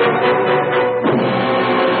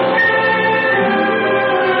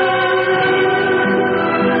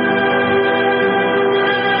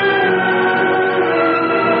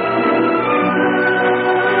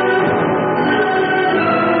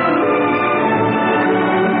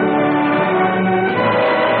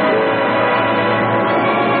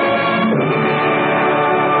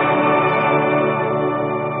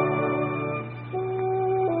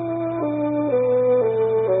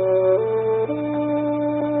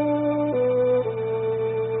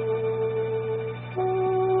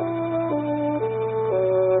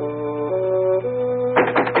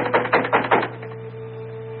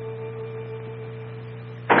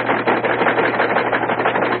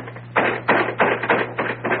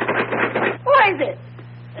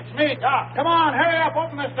 Come on, hurry up.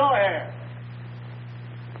 Open this door here.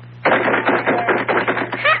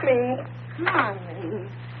 Happy. Come on.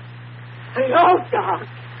 Hello, Doc.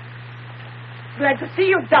 Glad to see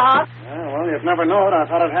you, Doc. Well, you'd never know it. I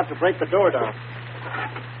thought I'd have to break the door down.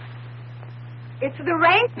 It's the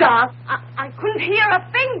rain, Doc. I couldn't hear a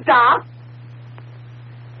thing, Doc.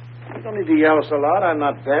 You don't need to yell so loud. I'm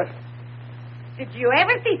not deaf. Did you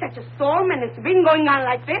ever see such a storm? And it's been going on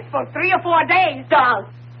like this for 3 or 4 days, Doc.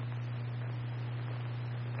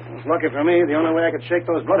 It's lucky for me. The only way I could shake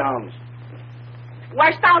those bloodhounds.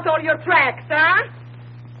 Washed out all your tracks, huh?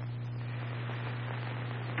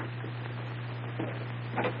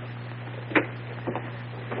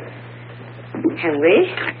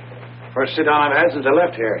 Henry? First sit down I've had since I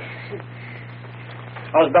left here.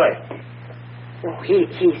 How's Billy? Oh,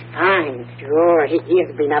 he's fine. Sure, he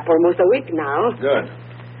has been up almost a week now. Good.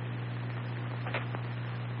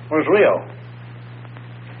 Where's Rio?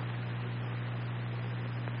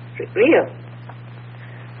 Rio?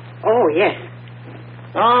 Oh, yes.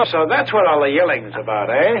 Oh, so that's what all the yelling's about,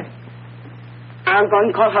 eh? I'll go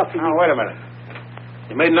and call her for you. Oh, wait a minute.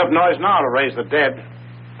 You made enough noise now to raise the dead.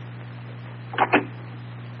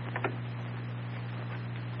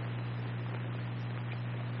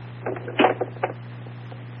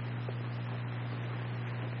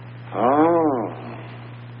 Oh.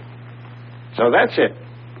 So that's it.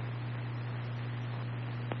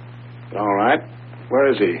 All right. Where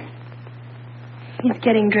is he? He's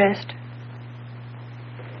getting dressed.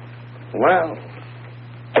 Well,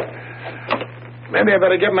 maybe I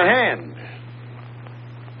better give him a hand.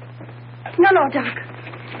 No, Doc.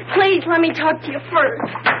 Please let me talk to you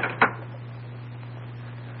first.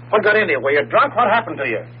 What got into you? Were you drunk? What happened to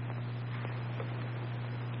you?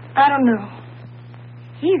 I don't know.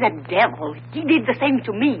 He's a devil. He did the same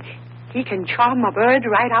to me. He can charm a bird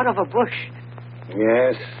right out of a bush.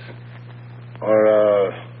 Yes.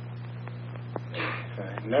 Or, I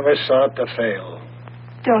never saw it to fail.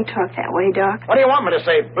 Don't talk that way, Doc. What do you want me to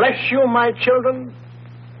say? Bless you, my children?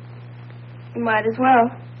 You might as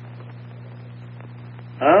well.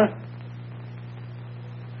 Huh?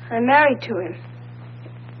 I'm married to him.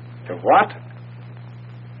 To what?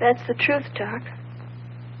 That's the truth, Doc.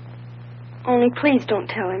 Only please don't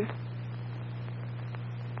tell him.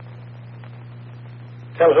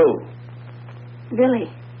 Tell who?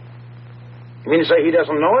 Billy. You mean to say he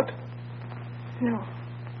doesn't know it? No.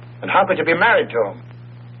 And how could you be married to him?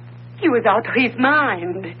 He was out of his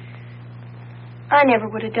mind. I never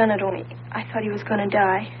would have done it, only I thought he was going to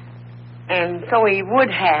die. And so he would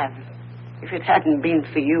have, if it hadn't been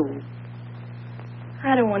for you.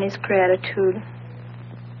 I don't want his gratitude.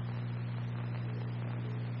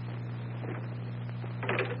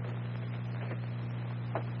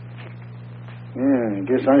 Yeah, I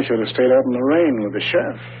guess I should have stayed out in the rain with the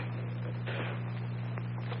chef.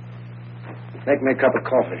 Make me a cup of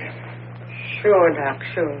coffee. Sure, Doc,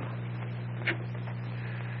 sure.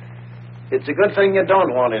 It's a good thing you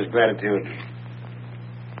don't want his gratitude.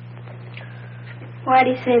 Why'd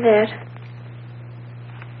he say that?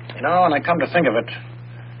 You know, when I come to think of it,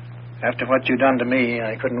 after what you done to me,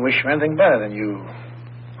 I couldn't wish for anything better than you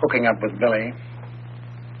hooking up with Billy.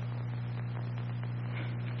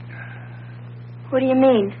 What do you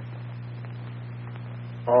mean?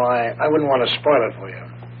 Oh, I wouldn't want to spoil it for you.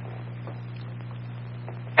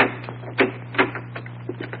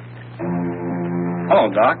 Hello,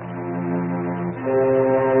 Doc.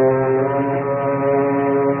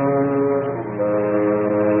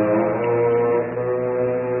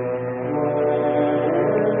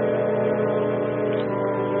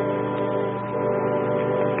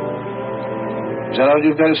 Is that all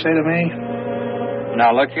you've got to say to me?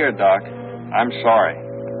 Now, look here, Doc. I'm sorry.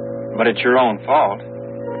 But it's your own fault.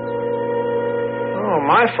 Oh,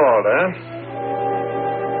 my fault, huh?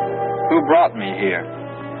 Who brought me here?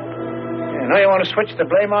 Yeah, now you want to switch the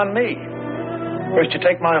blame on me. First you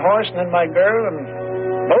take my horse and then my girl, and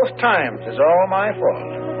both times it's all my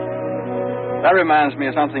fault. That reminds me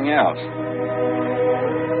of something else.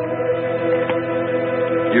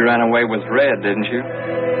 You ran away with Red, didn't you?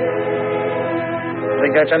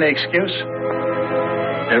 Think that's any excuse?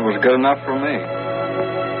 It was good enough for me.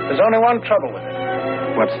 There's only one trouble with it.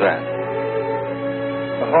 What's that?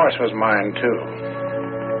 The horse was mine, too.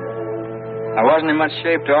 I wasn't in much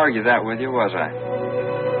shape to argue that with you, was I?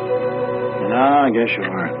 No, I guess you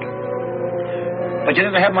weren't. But you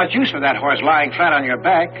didn't have much use for that horse lying flat on your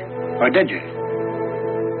back, or did you?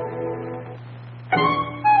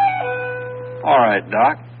 All right,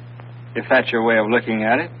 Doc. If that's your way of looking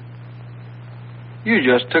at it. You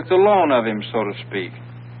just took the loan of him, so to speak.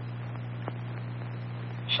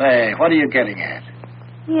 Say, what are you getting at?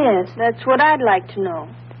 Yes, that's what I'd like to know.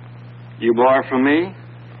 You borrow from me,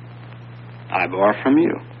 I borrow from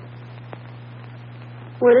you.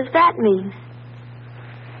 What does that mean?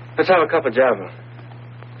 Let's have a cup of Java.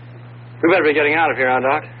 We better be getting out of here, huh,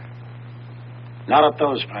 Doc? Not at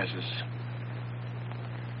those prices.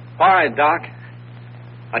 All right, Doc.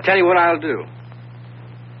 I'll tell you what I'll do.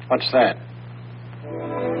 What's that?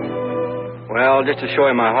 Well, just to show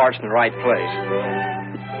you my heart's in the right place.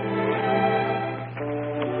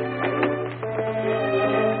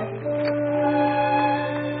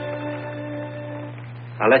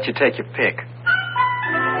 I'll let you take your pick.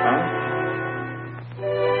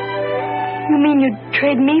 You mean you'd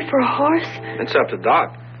trade me for a horse? It's up to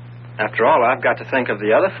Doc. After all, I've got to think of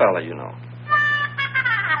the other fella, you know.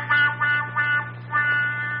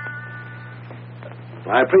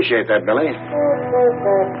 I appreciate that, Billy.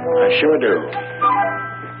 I sure do.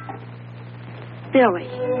 Billy,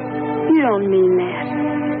 you don't mean that.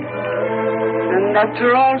 And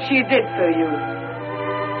after all she did for you.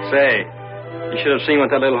 Say, you should have seen what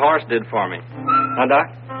that little horse did for me. Huh, Doc?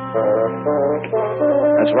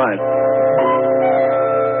 That's right.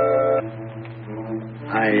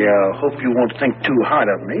 I hope you won't think too hard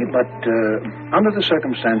of me, but under the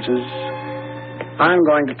circumstances, I'm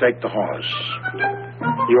going to take the horse.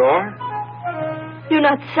 You are? You're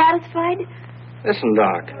not satisfied? Listen,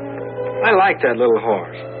 Doc. I like that little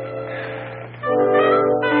horse.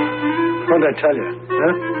 What did I tell you?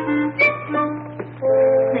 Huh?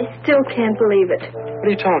 I still can't believe it. What are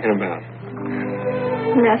you talking about?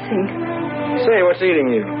 Nothing. Say, what's eating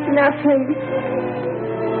you? Nothing.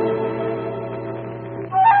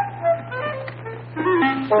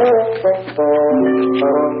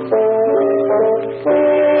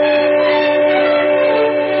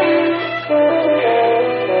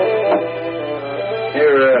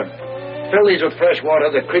 Here, fill these with fresh water.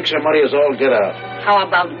 The creeks are muddy as all get out. How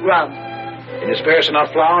about grub? Can you spare us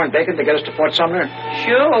enough flour and bacon to get us to Fort Sumner?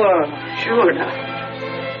 Sure now.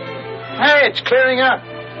 Hey, it's clearing up.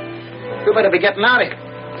 You better be getting out of here.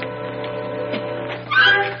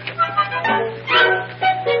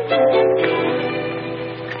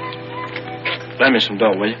 Lend me some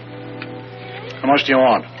dough, will you? How much do you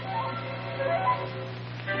want?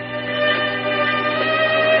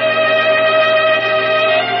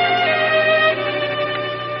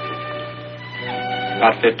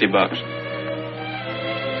 About $50.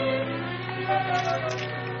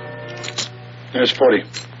 There's 40.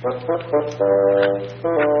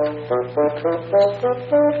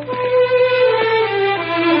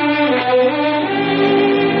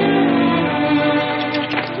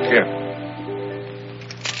 Here.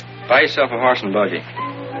 Buy yourself a horse and buggy.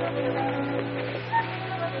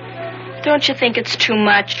 Don't you think it's too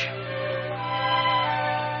much?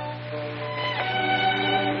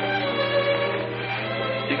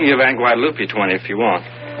 You can give Aunt Guadalupe 20 if you want.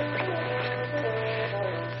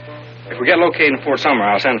 If we get located in Fort Sumner,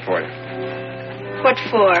 I'll send for you. What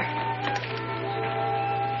for?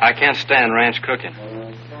 I can't stand ranch cooking.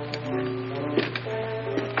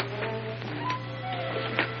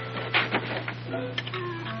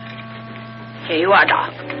 Here you are,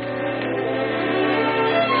 Doc.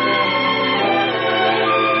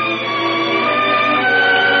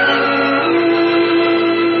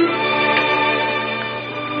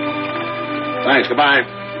 Thanks. Goodbye.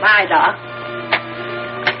 Bye, Doc.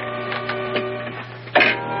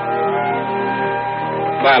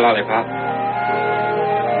 Bye, Lollipop.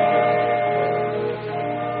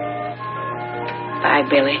 Bye,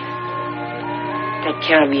 Billy. Take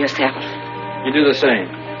care of yourself. You do the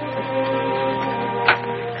same.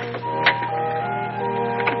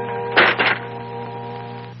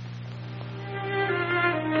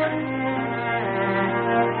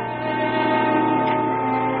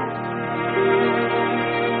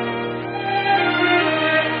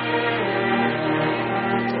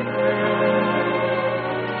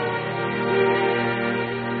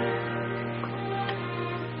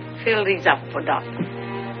 Fill these up for Doc.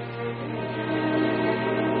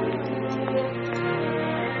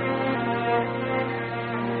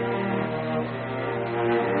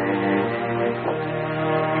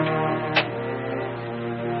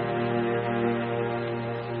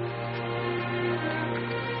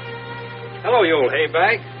 Hello, you old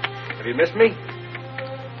haybag. Have you missed me?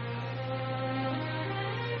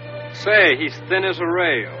 Say, he's thin as a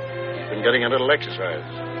rail. He's been getting a little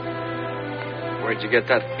exercise. Where'd you get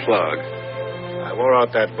that plug? I wore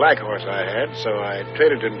out that black horse I had, so I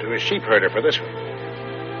traded him to a sheep herder for this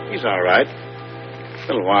one. He's all right. A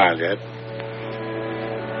little wild yet.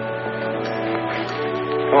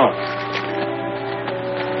 Come on.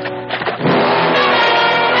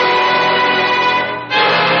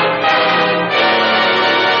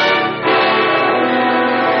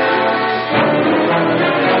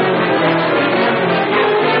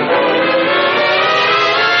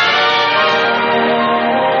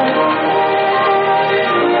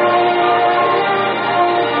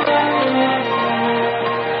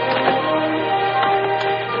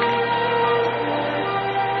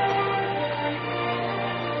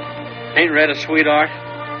 Red a sweetheart?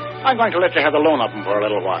 I'm going to let you have the loan of them for a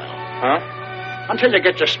little while. Huh? Until you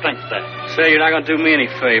get your strength back. Say, you're not going to do me any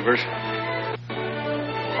favors.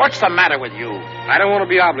 What's the matter with you? I don't want to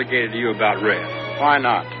be obligated to you about Red. Why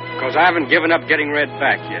not? Because I haven't given up getting Red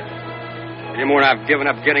back yet. Any more than I've given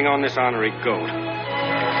up getting on this ornery goat.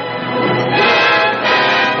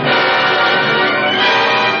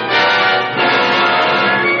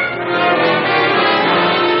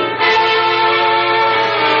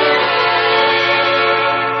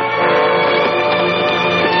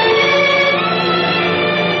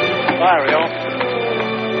 Bye, Rio.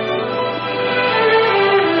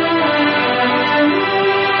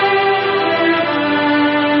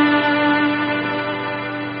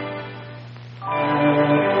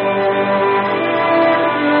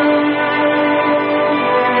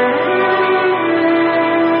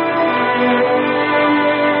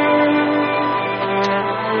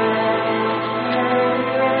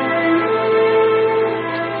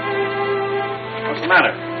 What's the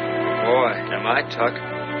matter? Boy, am I tuck.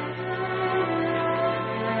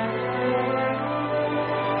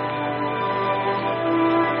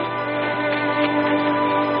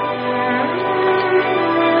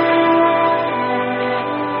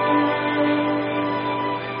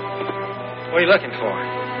 What are you looking for?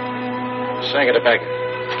 Say, get it back.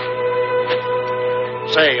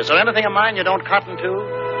 Say, is there anything of mine you don't cotton to?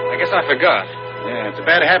 I guess I forgot. Yeah, it's a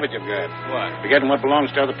bad habit you've got. What? Forgetting what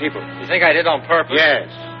belongs to other people. You think I did on purpose? Yes.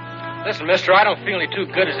 Listen, mister, I don't feel any too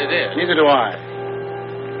good as it is. Neither do I.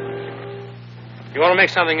 You want to make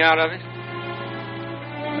something out of it?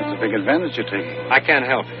 That's a big advantage you're taking. I can't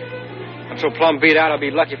help it. I'm so plumb beat out, I'll be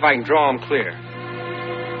lucky if I can draw him clear.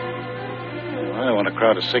 I don't want to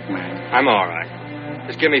crowd a sick man. I'm all right.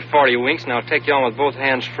 Just give me 40 winks, and I'll take you on with both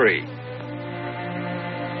hands free.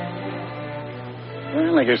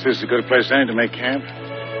 Well, I guess this is a good place then to make camp.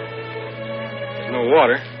 There's no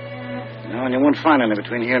water. No, and you won't find any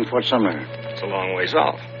between here and Fort Sumner. It's a long ways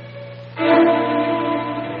off.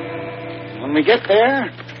 When we get there,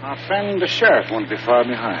 our friend the sheriff won't be far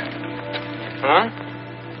behind. Huh?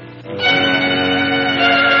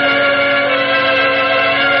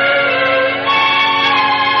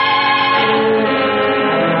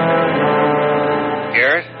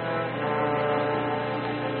 Garrett?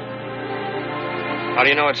 How do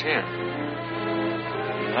you know it's him?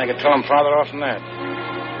 I could tell him farther off than that.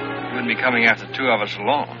 He wouldn't be coming after the two of us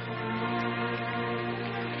alone.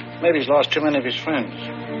 Maybe he's lost too many of his friends.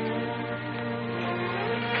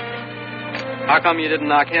 How come you didn't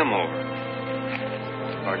knock him over?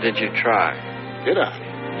 Or did you try? Did I?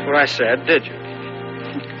 That's what I said, did you?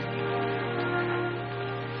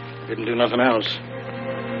 Didn't do nothing else.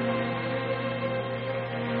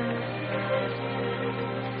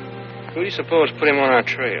 Who do you suppose put him on our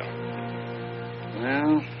trail?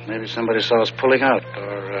 Well, maybe somebody saw us pulling out.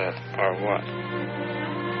 Or what?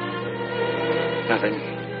 Nothing.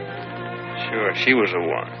 Sure, she was the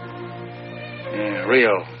one. Yeah,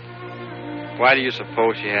 Rio. Why do you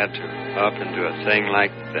suppose she had to up and do a thing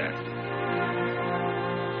like that?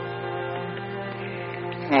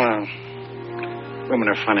 Well, women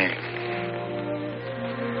are funny.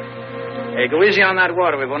 Hey, go easy on that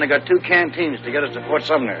water. We've only got 2 canteens to get us to Fort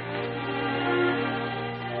Sumner.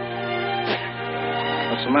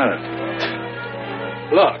 What's the matter?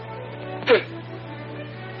 Look.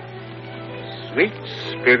 Sweet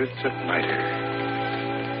spirits of night.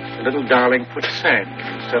 The little darling put sand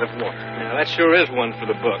instead of water. Yeah, that sure is one for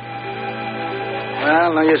the book.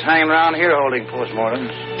 Well, no use hanging around here holding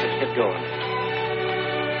postmortems. Let's get going.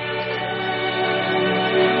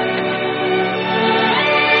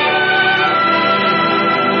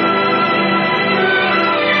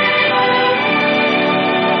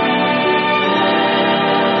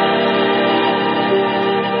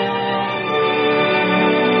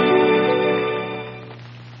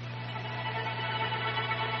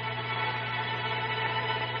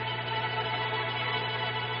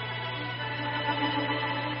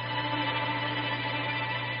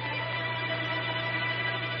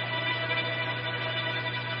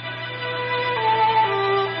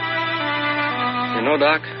 You know,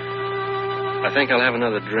 Doc, I think I'll have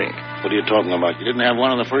another drink. What are you talking about? You didn't have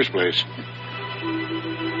one in the first place.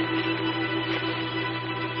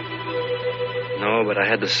 No, but I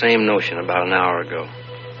had the same notion about an hour ago.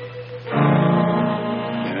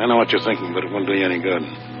 Yeah, I know what you're thinking, but it won't do you any good.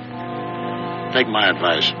 Take my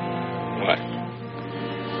advice. What?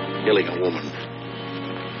 Killing a woman.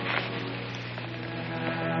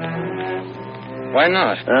 Why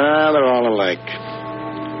not? They're all alike.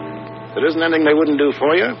 There isn't anything they wouldn't do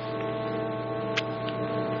for you.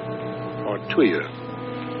 Or to you.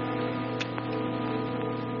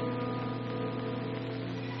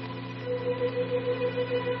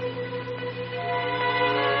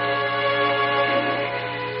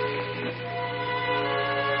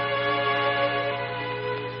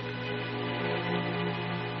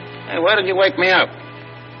 why didn't you wake me up?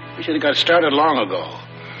 We should have got started long ago.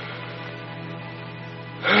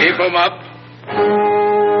 Keep 'em up.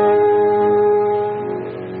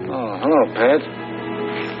 Oh, hello, Pat.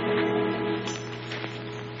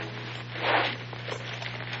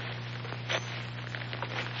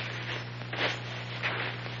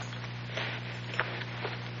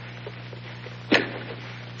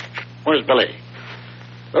 Where's Billy?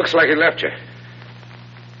 Looks like he left you.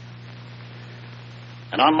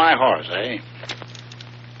 And on my horse, eh?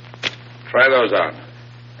 Try those on.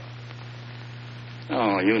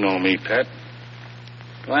 Oh, you know me, Pat.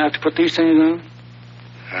 Do I have to put these things on?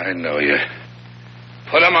 I know you.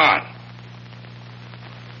 Put 'em on.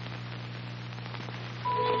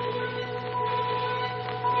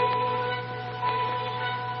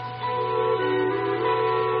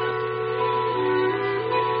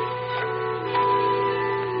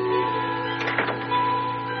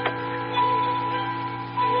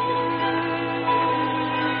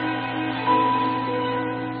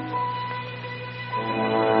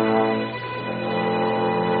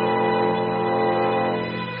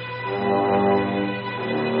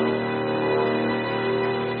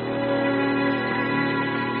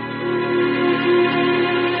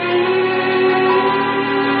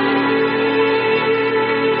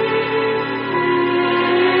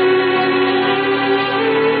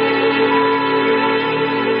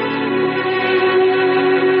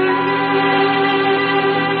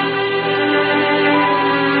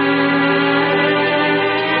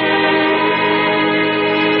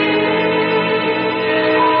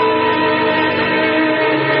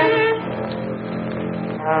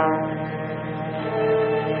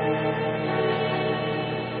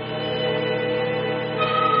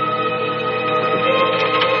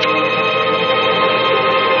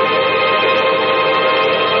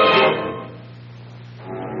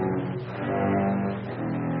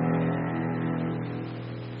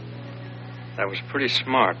 That was pretty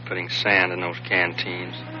smart, putting sand in those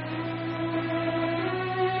canteens.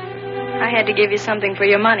 I had to give you something for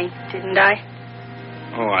your money, didn't I?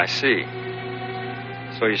 Oh, I see.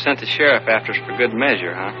 So you sent the sheriff after us for good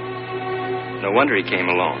measure, huh? No wonder he came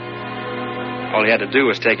along. All he had to do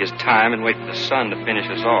was take his time and wait for the sun to finish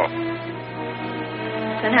us off.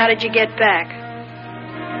 Then how did you get back?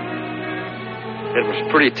 It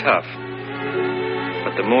was pretty tough.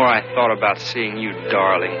 But the more I thought about seeing you,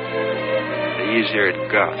 darling, the easier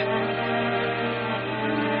it got.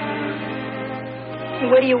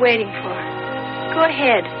 What are you waiting for? Go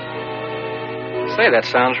ahead. Say, that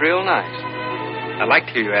sounds real nice. I'd like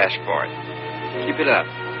to hear you ask for it. Keep it up.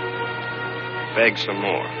 Beg some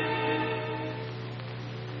more.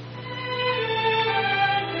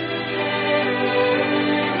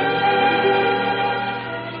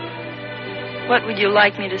 What would you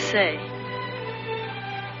like me to say?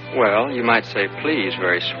 Well, you might say please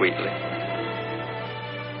very sweetly.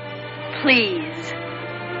 Please.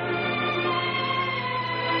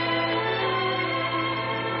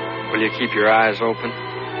 Will you keep your eyes open?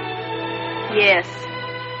 Yes.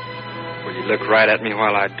 Will you look right at me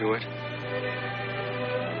while I do it?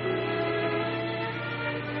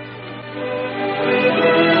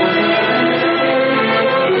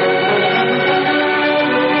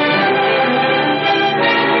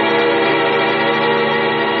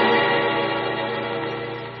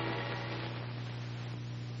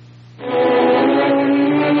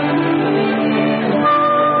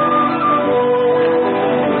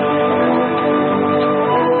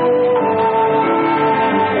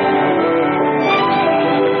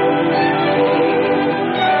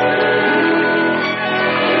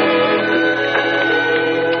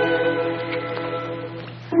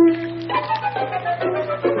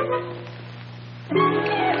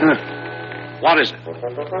 What is it?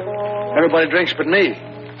 Everybody drinks but me.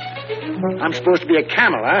 I'm supposed to be a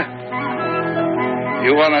camel, huh?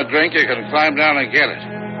 You want a drink, you can climb down and get it.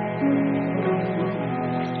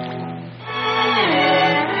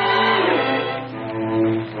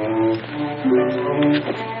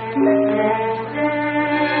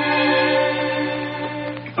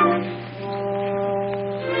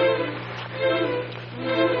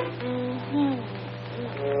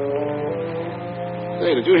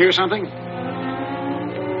 Hey, did you hear something?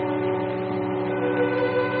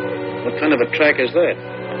 What kind of a track is that?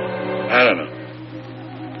 I don't know.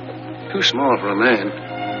 Too small for a man.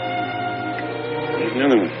 There's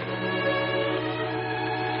another one.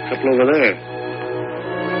 A couple over there.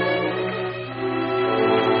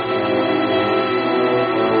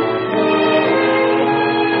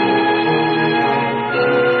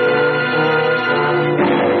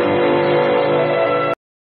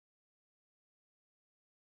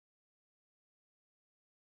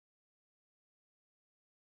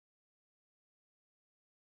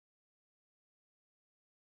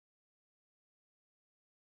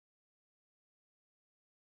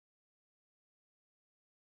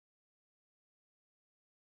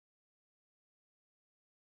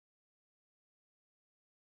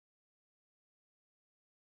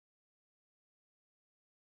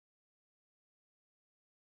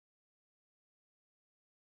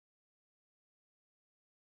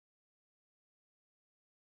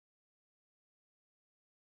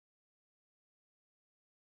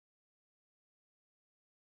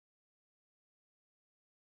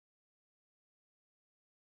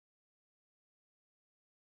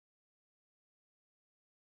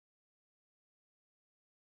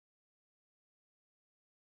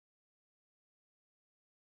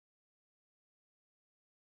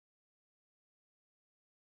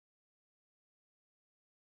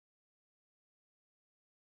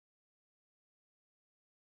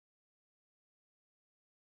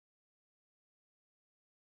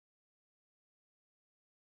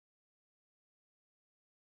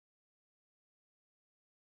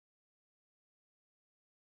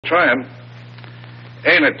 trying.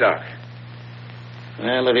 Ain't it, Doc?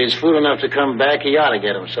 Well, if he's fool enough to come back, he ought to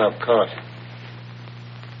get himself caught.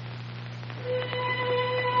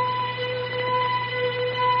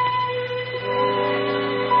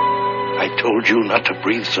 I told you not to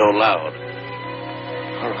breathe so loud.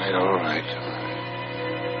 All right, all right.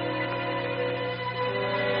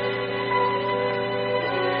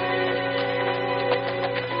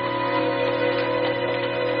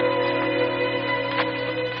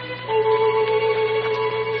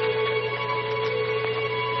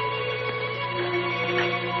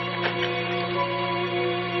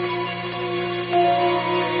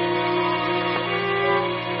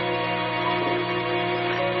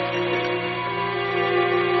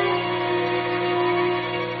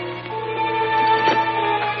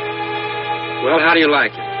 Well, how do you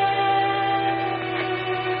like it?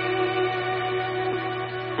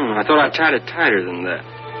 I thought I tied it tighter than that.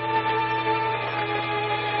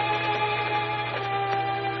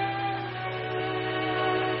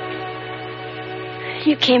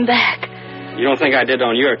 You came back. You don't think I did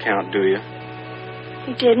on your account, do you?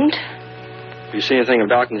 You didn't? You see anything of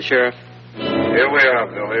Doc and the sheriff? Here we are,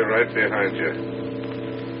 Billy, right behind you.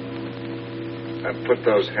 And put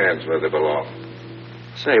those hands where they belong.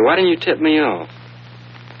 Say, why didn't you tip me off?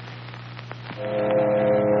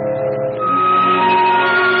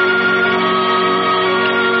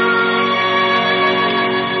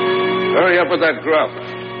 Hurry up with that grub.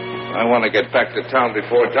 I want to get back to town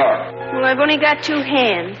before dark. Well, I've only got 2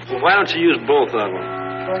 hands. Well, why don't you use both of them?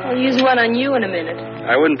 I'll use one on you in a minute.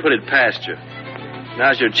 I wouldn't put it past you.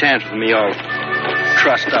 Now's your chance with me all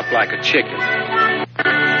trussed up like a chicken.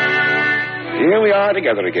 Here we are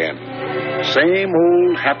together again. Same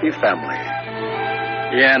old happy family.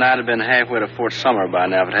 Yeah, and I'd have been halfway to Fort Summer by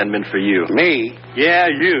now if it hadn't been for you. Me? Yeah,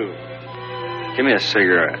 you. Give me a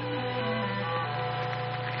cigarette.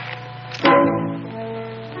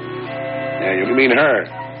 Yeah, you mean her.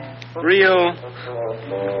 Rio?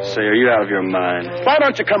 Say, are you out of your mind? Why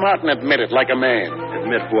don't you come out and admit it like a man?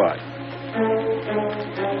 Admit what?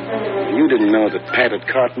 You didn't know that Pat had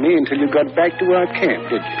caught me until you got back to our camp,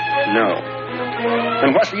 did you? No.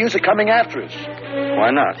 Then what's the use of coming after us? Why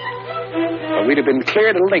not? Well, we'd have been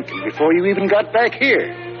clear to Lincoln before you even got back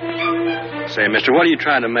here. Say, mister, what are you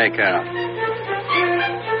trying to make out?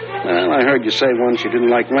 Well, I heard you say once you didn't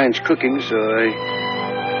like ranch cooking, so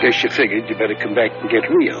I guess you figured you better come back and get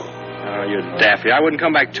Rio. Oh, you're daffy. I wouldn't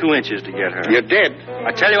come back 2 inches to get her. You did.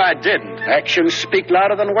 I tell you I didn't. Actions speak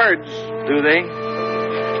louder than words. Do they?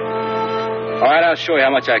 All right, I'll show you how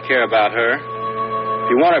much I care about her. If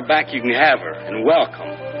you want her back, you can have her, and welcome.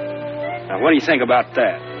 Now, what do you think about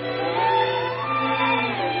that?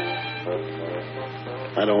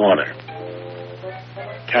 I don't want her.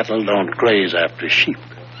 Cattle don't graze after sheep.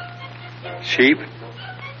 Sheep?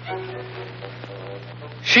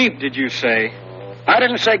 Sheep, did you say? I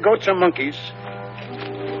didn't say goats or monkeys.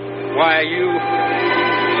 Why, you...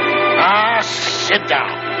 Ah, sit down.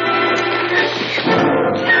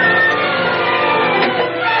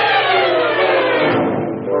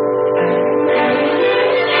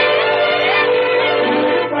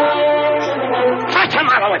 What's the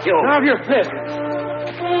matter with you? None of your business.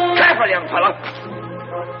 Careful, young fellow.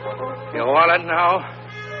 You want it now?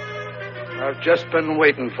 I've just been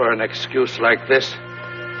waiting for an excuse like this.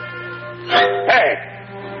 Hey!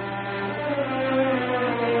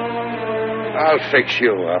 I'll fix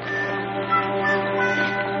you up.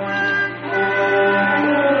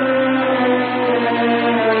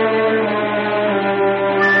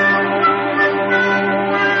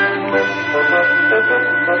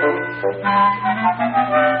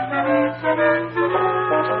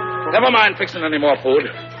 Never mind fixing any more food.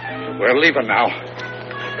 We're leaving now.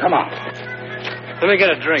 Come on. Let me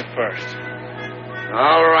get a drink first.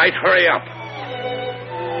 All right, hurry up.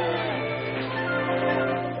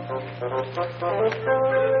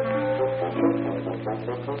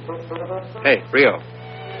 Hey, Rio.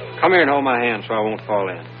 Come here and hold my hand so I won't fall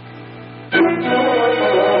in.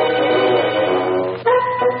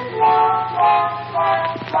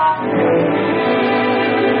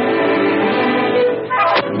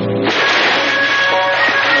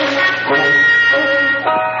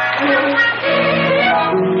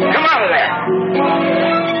 Come out of there.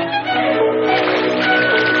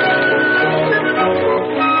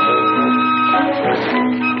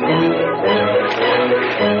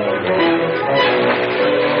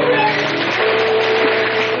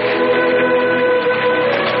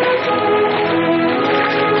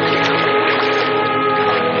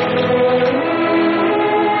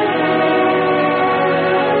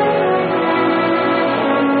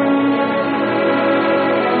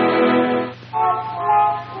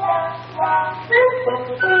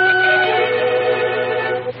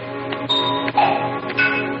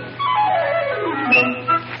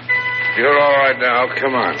 You're all right now.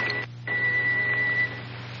 Come on.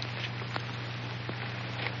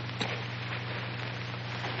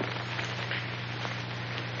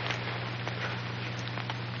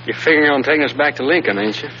 You're figuring on taking us back to Lincoln,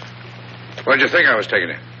 ain't you? Where'd you think I was taking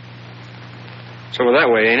you? It's over that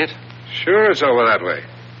way, ain't it? Sure, it's over that way.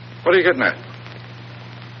 What are you getting at?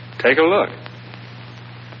 Take a look.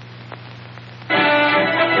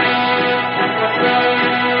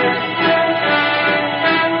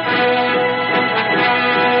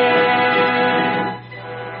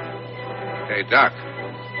 Hey, Doc.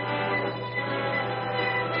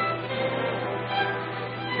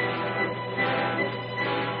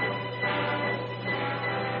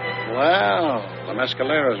 Well, the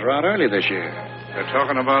Mescaleros are out early this year. They're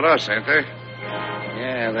talking about us, ain't they?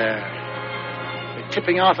 Yeah, they're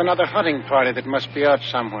tipping off another hunting party that must be out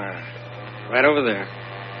somewhere. Right over there.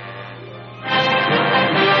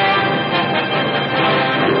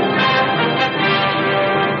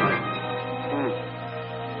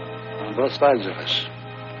 On both sides of us.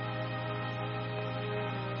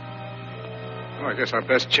 Well, I guess our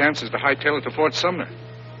best chance is to hightail it to Fort Sumner.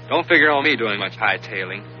 Don't figure on me doing much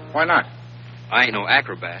hightailing. Why not? I ain't no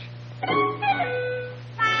acrobat. Well,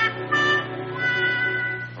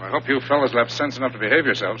 I hope you fellas left sense enough to behave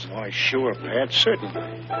yourselves. Why, sure, Pat, certainly.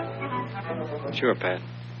 Sure, Pat.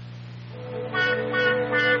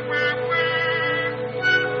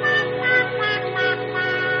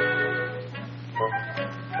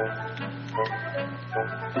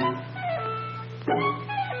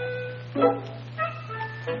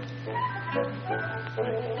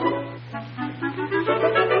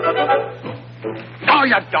 No,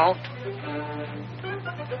 you don't.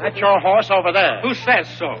 That's your horse over there. Who says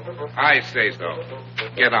so? I say so.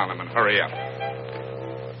 Get on him and hurry up.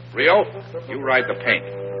 Rio, you ride the paint.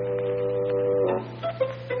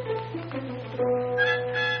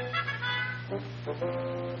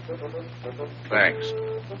 Thanks.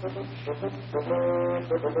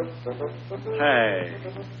 Hey,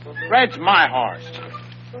 Red's my horse.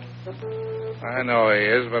 I know he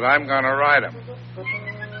is, but I'm going to ride him.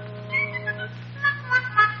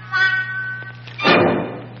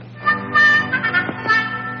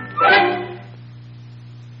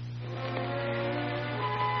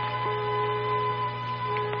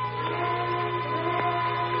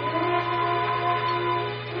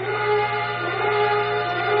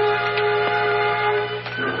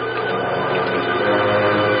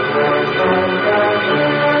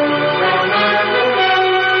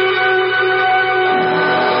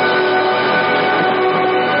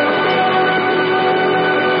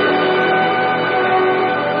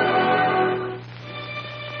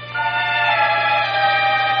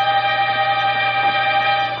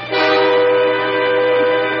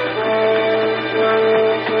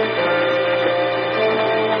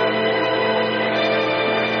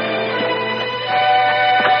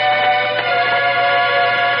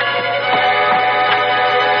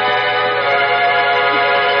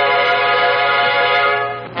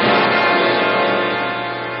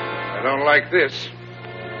 This.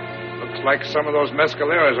 Looks like some of those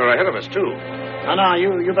mescaleros are ahead of us, too. No,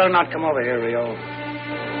 you better not come over here, Rio.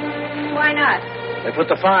 Why not? They put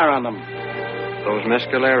the fire on them. Those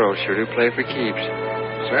mescaleros sure do play for keeps.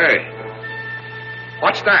 Say,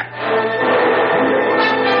 what's that?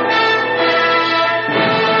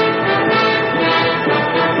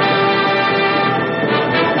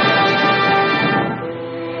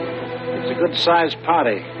 It's a good-sized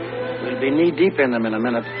party. We'll be knee-deep in them in a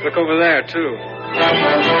minute. Look over there, too.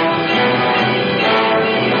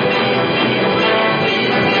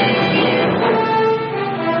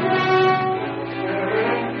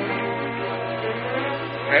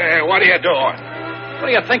 Hey, what are you doing? What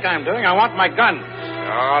do you think I'm doing? I want my guns.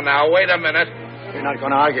 Oh, now, wait a minute. You're not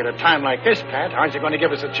going to argue at a time like this, Pat. Aren't you going to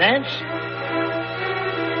give us a chance?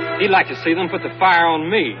 He'd like to see them put the fire on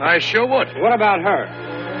me. I sure would. What about her?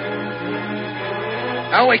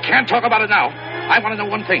 No, we can't talk about it now. I want to know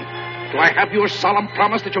one thing. Do I have your solemn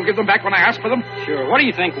promise that you'll give them back when I ask for them? Sure. What do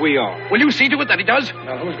you think we are? Will you see to it that he does?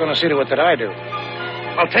 Well, who's going to see to it that I do?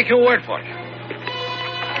 I'll take your word for it.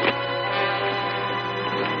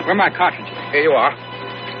 Where are my cartridges? Here you are.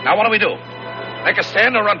 Now, what do we do? Make a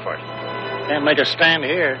stand or run for it? Can't make a stand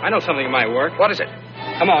here. I know something that might work. What is it?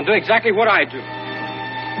 Come on, do exactly what I do.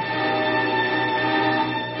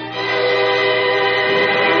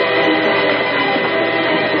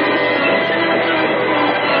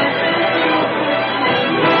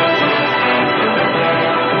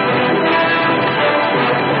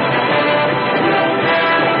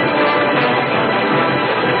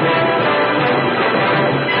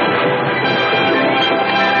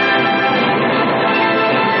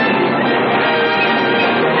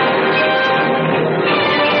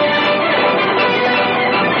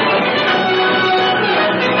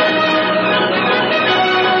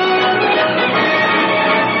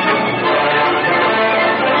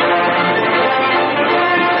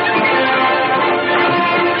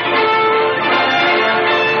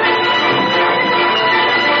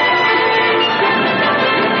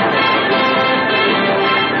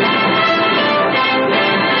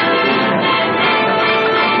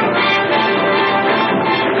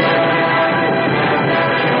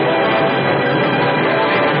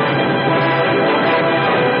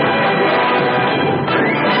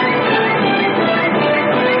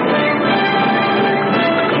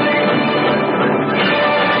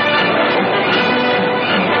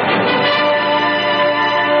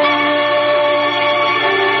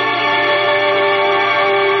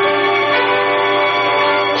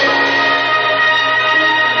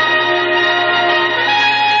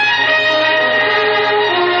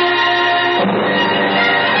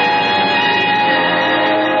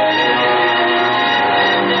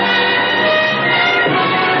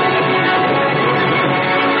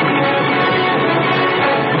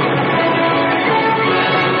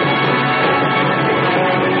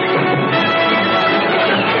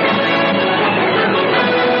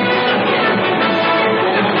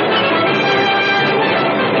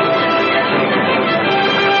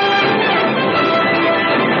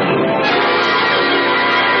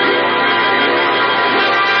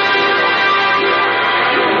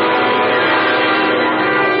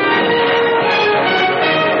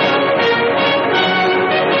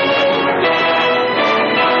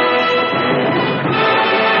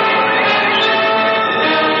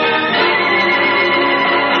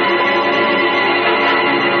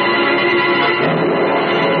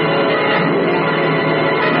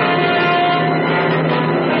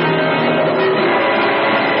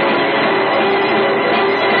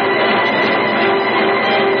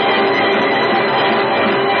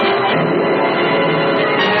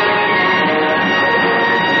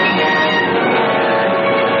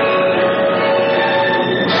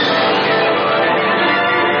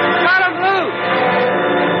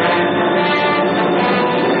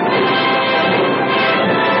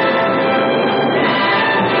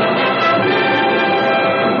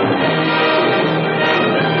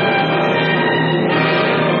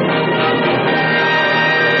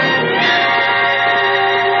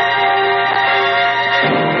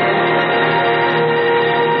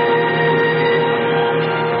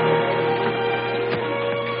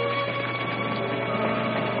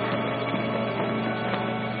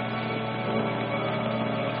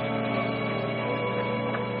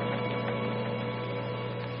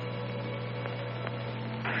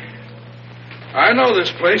 I know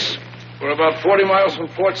this place. We're about 40 miles from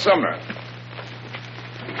Fort Sumner.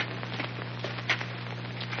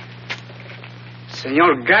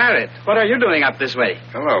 Senor Garrett, what are you doing up this way?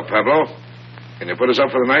 Hello, Pablo. Can you put us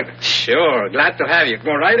up for the night? Sure, glad to have you.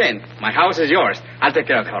 Go right in. My house is yours. I'll take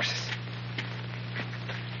care of the horses.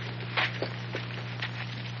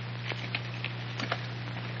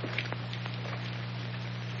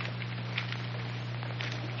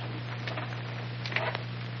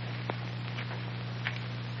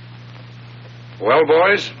 Well,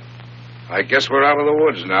 boys, I guess we're out of the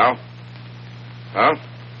woods now. Huh?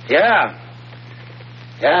 Yeah.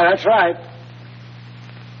 Yeah, that's right.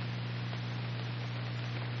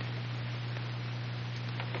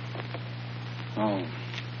 Oh.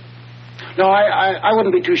 No, I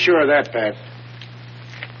wouldn't be too sure of that, Pat.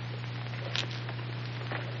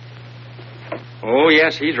 Oh,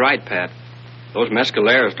 yes, he's right, Pat. Those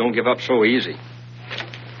mescaleros don't give up so easy.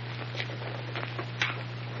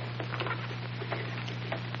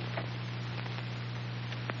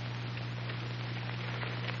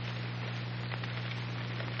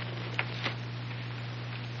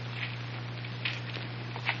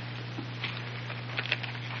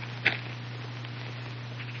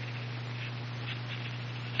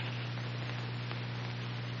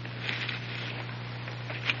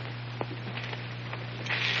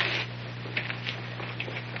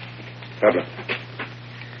 Pablo.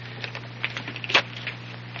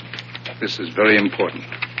 This is very important.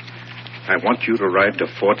 I want you to ride to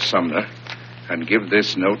Fort Sumner and give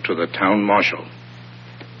this note to the town marshal.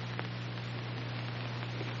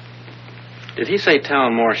 Did he say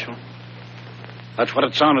town marshal? That's what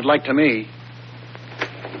it sounded like to me.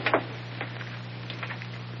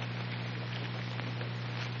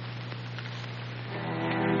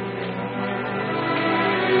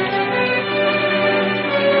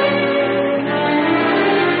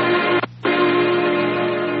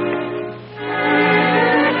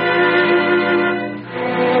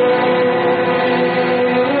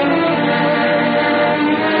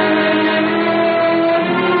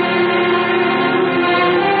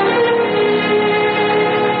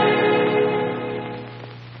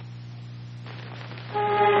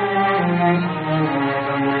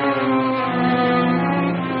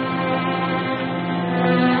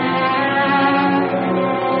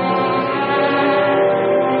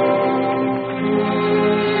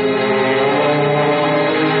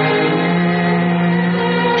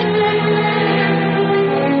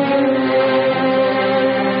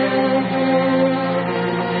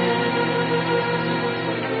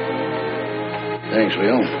 Thanks,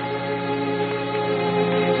 Leo.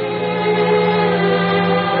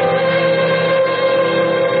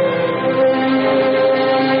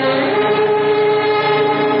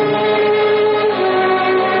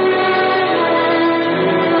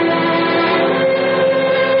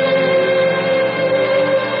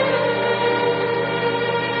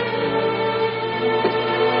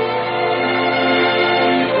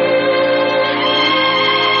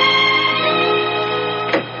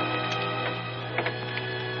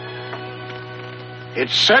 It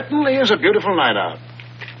certainly is a beautiful night out.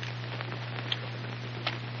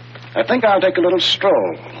 I think I'll take a little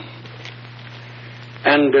stroll.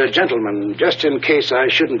 And, gentlemen, just in case I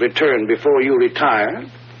shouldn't return before you retire,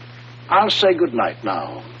 I'll say good night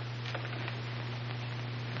now.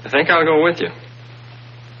 I think I'll go with you.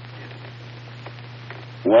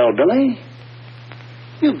 Well, Billy,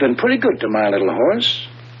 you've been pretty good to my little horse.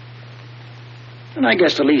 And I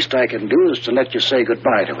guess the least I can do is to let you say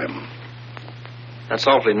goodbye to him. That's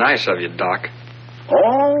awfully nice of you, Doc.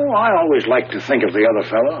 Oh, I always like to think of the other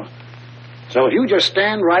fellow. So if you just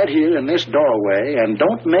stand right here in this doorway and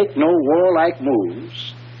don't make no warlike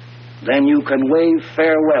moves, then you can wave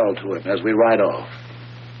farewell to him as we ride off.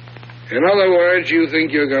 In other words, you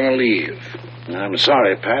think you're going to leave? I'm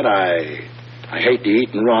sorry, Pat. I hate to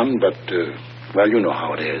eat and run, but, well, you know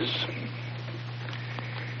how it is.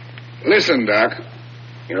 Listen, Doc.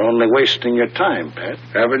 You're only wasting your time, Pat.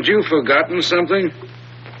 Haven't you forgotten something?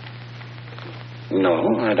 No,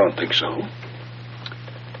 I don't think so.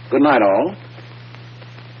 Good night, all.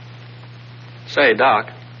 Say,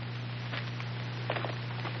 Doc.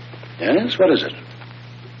 Yes, what is it?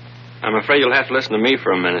 I'm afraid you'll have to listen to me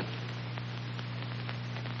for a minute.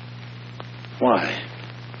 Why?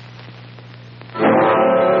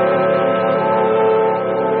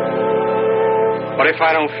 What if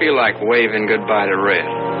I don't feel like waving goodbye to Red?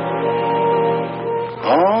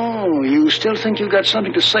 Oh, you still think you've got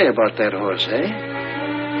something to say about that horse, eh?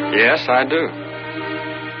 Yes, I do.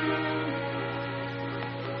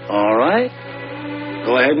 All right.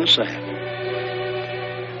 Go ahead and say it.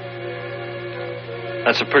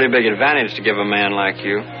 That's a pretty big advantage to give a man like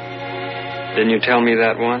you. Didn't you tell me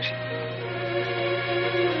that once?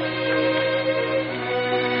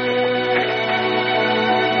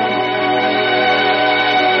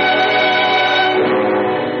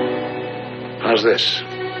 How's this?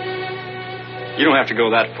 You don't have to go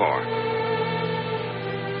that far.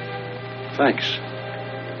 Thanks.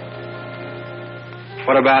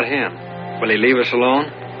 What about him? Will he leave us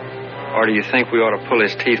alone? Or do you think we ought to pull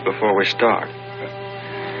his teeth before we start?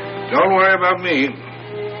 Don't worry about me.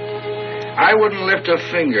 I wouldn't lift a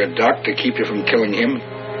finger, Doc, to keep you from killing him.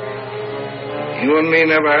 You and me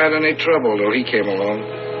never had any trouble till he came along.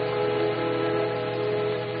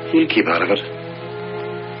 He'll keep out of it.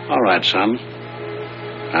 All right, son.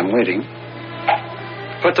 I'm waiting.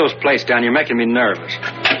 Put those plates down. You're making me nervous.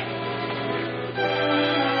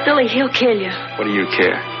 Billy, he'll kill you. What do you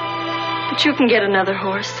care? But you can get another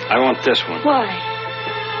horse. I want this one. Why?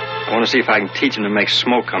 I want to see if I can teach him to make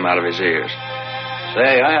smoke come out of his ears.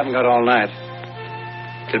 Say, I haven't got all night.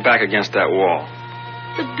 Get back against that wall.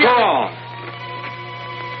 But Go on.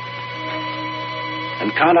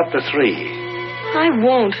 And count up to 3. I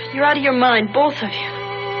won't. You're out of your mind, both of you.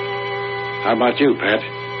 How about you, Pat?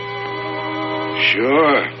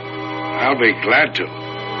 Sure. I'll be glad to.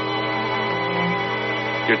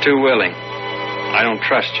 You're too willing. I don't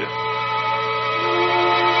trust you.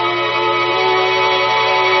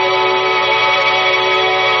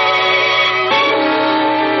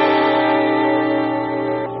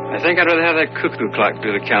 I think I'd rather have that cuckoo clock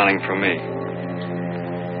do the counting for me.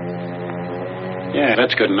 Yeah,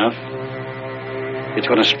 that's good enough. It's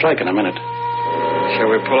going to strike in a minute. Shall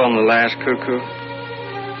we pull on the last cuckoo?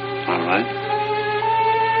 All right.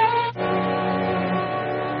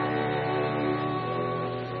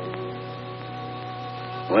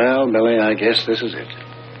 Well, Billy, I guess this is it.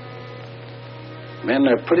 Men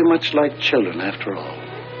are pretty much like children, after all.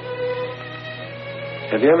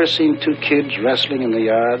 Have you ever seen 2 kids wrestling in the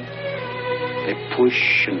yard? They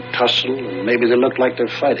push and tussle, and maybe they look like they're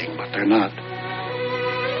fighting, but they're not.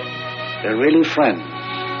 They're really friends,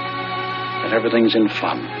 and everything's in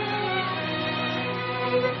fun.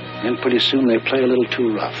 Then pretty soon they play a little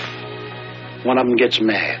too rough. One of them gets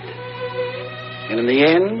mad. And in the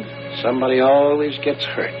end, somebody always gets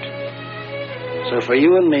hurt. So for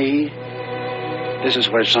you and me, this is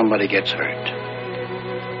where somebody gets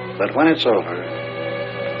hurt. But when it's over,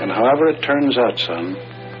 and however it turns out, son,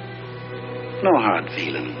 no hard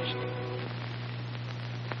feelings.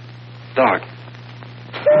 Doc.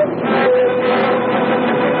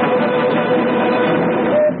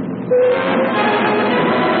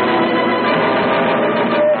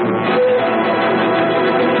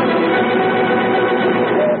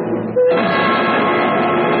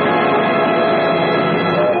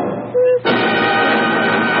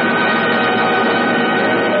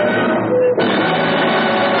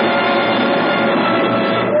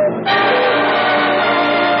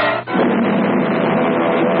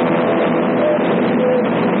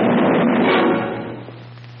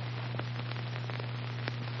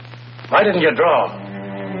 Why didn't you draw?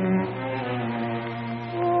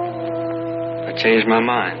 I changed my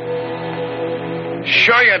mind.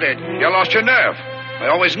 Sure you did. You lost your nerve. I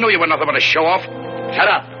always knew you were nothing but a show-off. Shut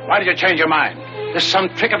up. Why did you change your mind? This some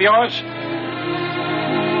trick of yours?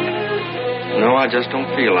 No, I just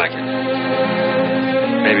don't feel like it.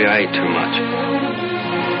 Maybe I ate too much.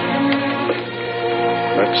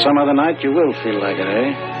 But some other night you will feel like it,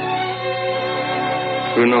 eh?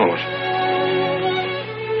 Who knows?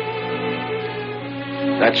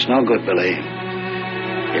 That's no good, Billy.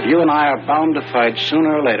 If you and I are bound to fight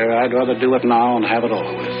sooner or later, I'd rather do it now and have it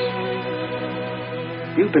over with.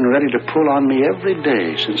 You've been ready to pull on me every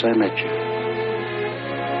day since I met you.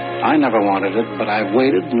 I never wanted it, but I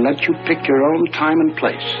waited and let you pick your own time and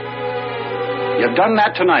place. You've done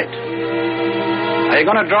that tonight. Are you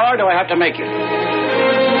going to draw or do I have to make you?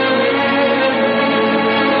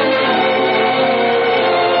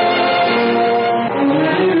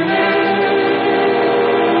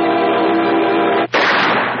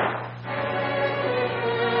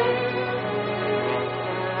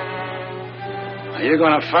 Are you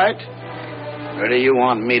going to fight? Or do you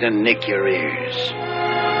want me to nick your ears?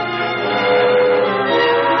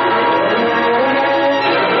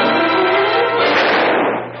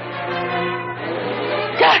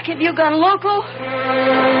 Doc, have you gone loco?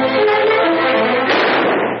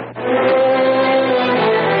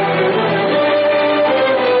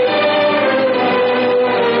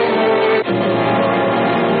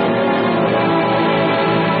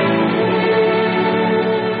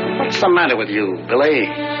 What's the matter with you, Billy?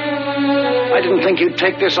 I didn't think you'd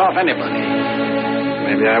take this off anybody.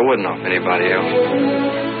 maybe I wouldn't off anybody else.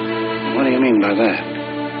 What do you mean by that?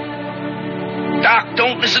 Doc,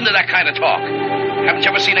 don't listen to that kind of talk. Haven't you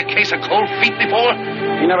ever seen a case of cold feet before?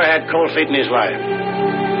 He never had cold feet in his life.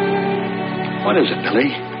 What is it,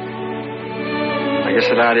 Billy? I guess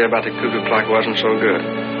that idea about the cuckoo clock wasn't so good.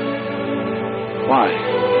 Why?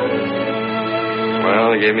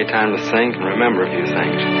 Well, it gave me time to think and remember a few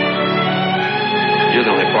things. You're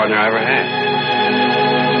the only partner I ever had.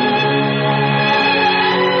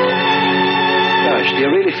 Gosh, do you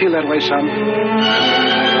really feel that way, son?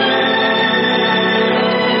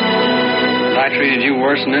 I treated you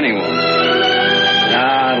worse than anyone.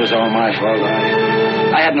 Nah, it was all my fault.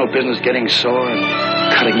 I had no business getting sore and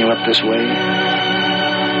cutting you up this way.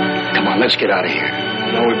 Come on, let's get out of here.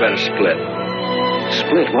 No, we better split.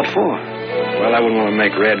 Split? What for? Well, I wouldn't want to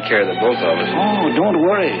make Red carry the both of us. Oh, don't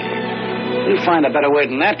worry. We'll find a better way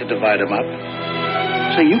than that to divide them up.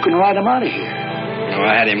 So you can ride them out of here. No,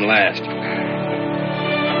 I had him last. Yeah,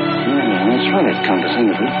 that's right, come to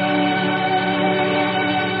think of it.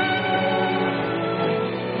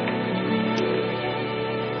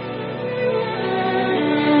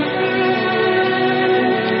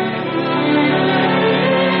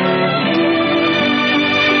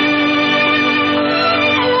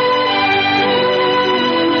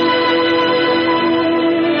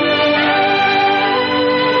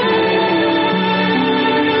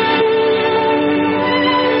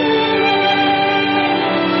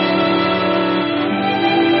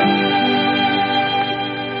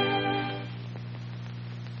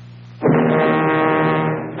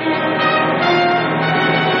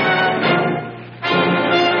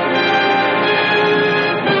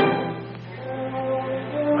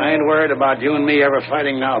 About you and me ever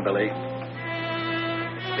fighting now, Billy.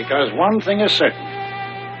 Because one thing is certain.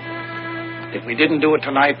 If we didn't do it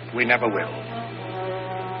tonight, we never will.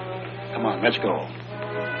 Come on, let's go.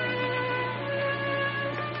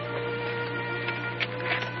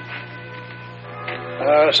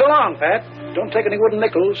 So long, Pat. Don't take any wooden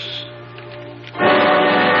nickels.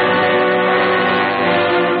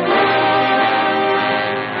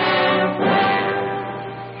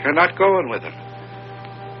 You're not going with him.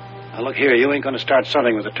 Now, look here, you ain't going to start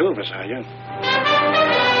something with the two of us, are you? I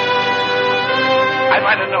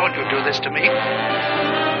might have known you'd do this to me.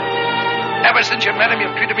 Ever since you met him,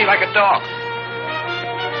 you've treated me like a dog.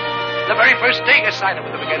 The very first day you sided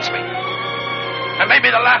with him against me. And made me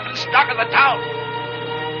the laughing stock of the town.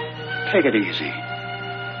 Take it easy.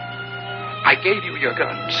 I gave you your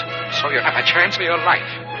guns, so you have a chance for your life.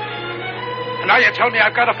 And now you tell me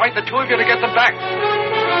I've got to fight the two of you to get them back.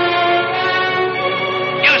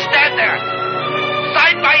 You stand there,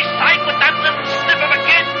 side by side with that little snip of a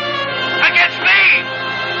kid, against me!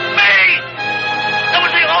 Me! That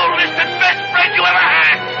was the oldest and best friend you ever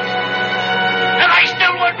had! And I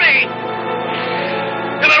still would be!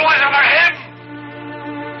 If it wasn't for him!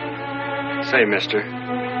 Say, mister,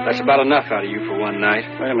 that's about enough out of you for one night.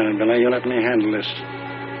 Wait a minute, Billy. You let me handle this.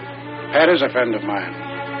 Pat is a friend of mine.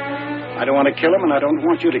 I don't want to kill him, and I don't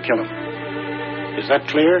want you to kill him. Is that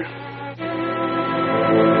clear?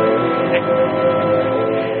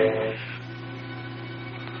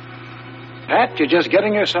 Pat, you're just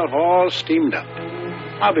getting yourself all steamed up.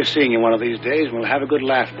 I'll be seeing you one of these days, and we'll have a good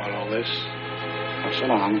laugh about all this. Well, so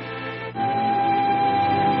long.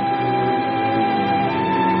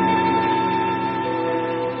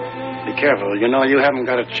 Be careful. You know you haven't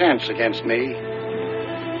got a chance against me.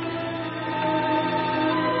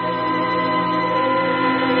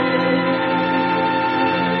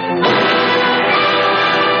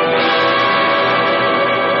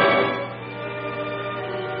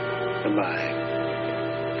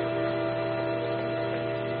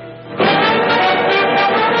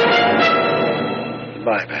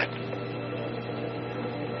 Bye, Pat.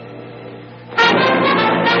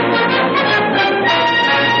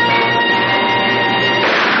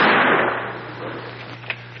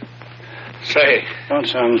 Say. Don't,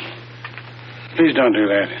 son. Please don't do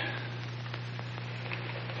that.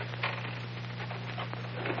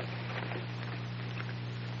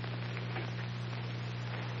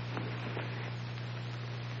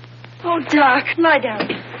 Oh, Doc, lie down.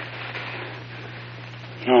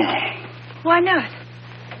 No. Why not?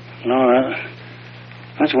 No,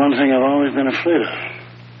 that's one thing I've always been afraid of.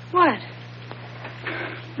 What?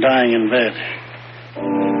 Dying in bed.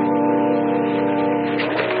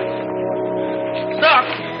 Doc!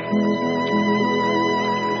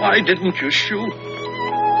 Why didn't you shoot?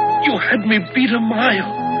 You had me beat a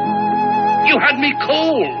mile. You had me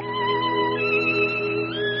cold.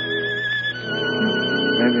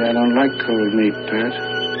 Maybe I don't like cold meat,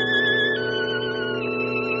 Pat.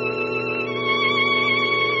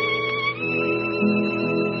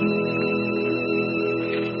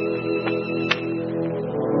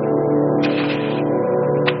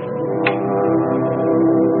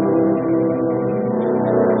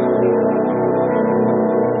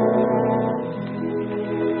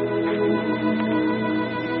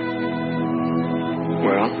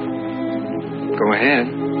 ahead.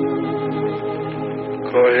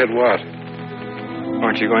 Go ahead what?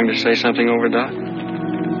 Aren't you going to say something over, Doc?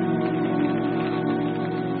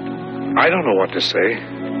 I don't know what to say.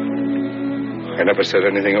 I never said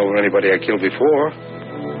anything over anybody I killed before.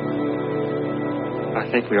 I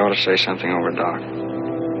think we ought to say something over, Doc.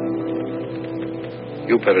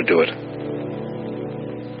 You better do it.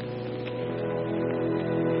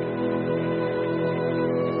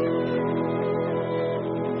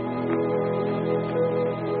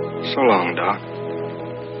 So long, Doc.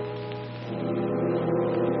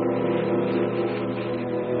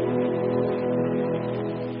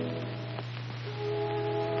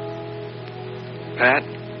 Pat,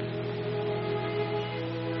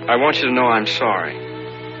 I want you to know I'm sorry.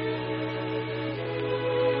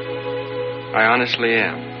 I honestly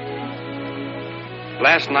am.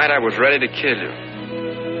 Last night I was ready to kill you.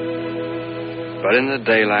 But in the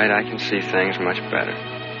daylight I can see things much better.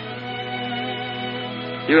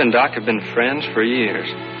 You and Doc have been friends for years.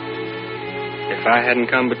 If I hadn't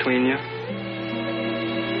come between you,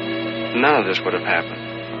 none of this would have happened.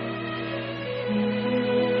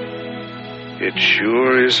 It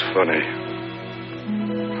sure is funny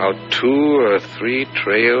how 2 or 3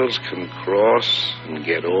 trails can cross and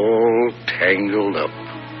get all tangled up.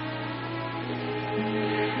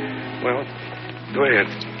 Well, go ahead.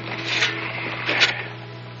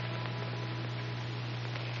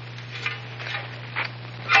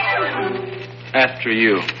 After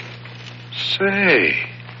you. Say,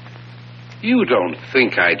 you don't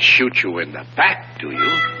think I'd shoot you in the back, do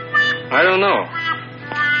you? I don't know.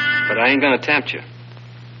 But I ain't gonna tempt you.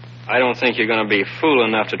 I don't think you're gonna be fool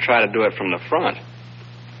enough to try to do it from the front.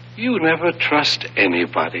 You never trust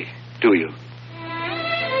anybody, do you?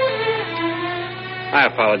 I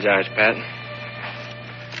apologize, Pat.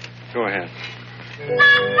 Go ahead.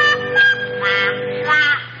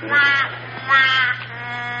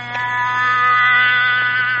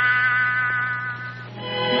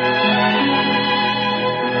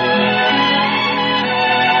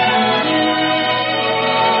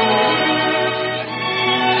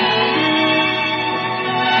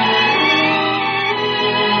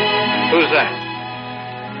 Who's that?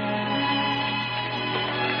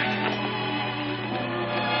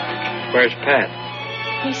 Where's Pat?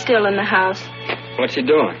 He's still in the house. What's he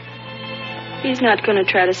doing? He's not going to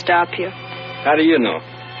try to stop you. How do you know?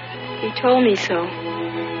 He told me so.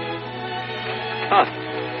 Huh.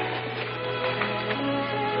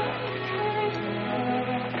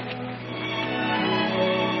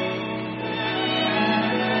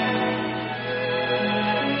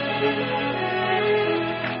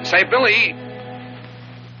 Say, Billy,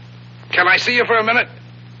 can I see you for a minute?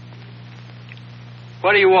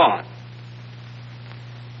 What do you want?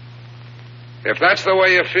 If that's the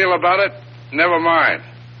way you feel about it, never mind.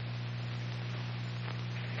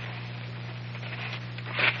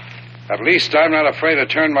 At least I'm not afraid to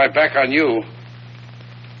turn my back on you.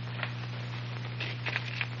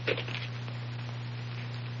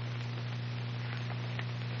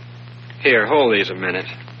 Here, hold these a minute.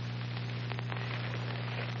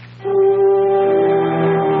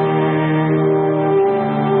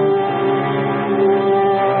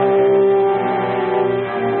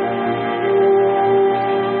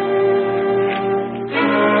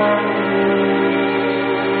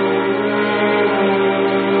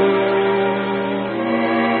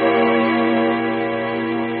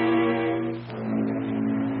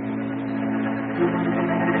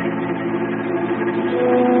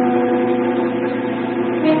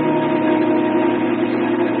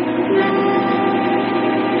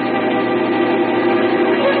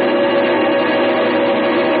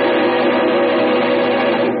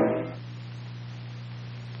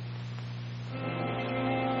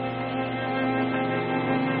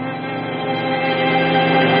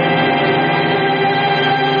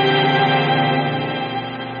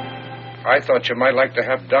 I thought you might like to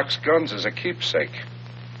have Doc's guns as a keepsake.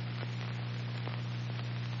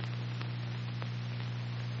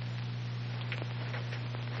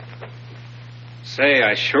 Say,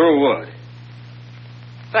 I sure would.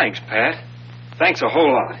 Thanks, Pat. Thanks a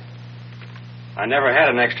whole lot. I never had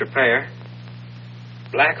an extra pair.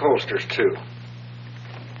 Black holsters, too.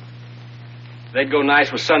 They'd go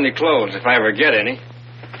nice with Sunday clothes if I ever get any.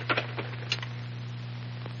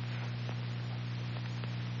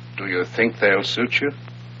 Do you think they'll suit you?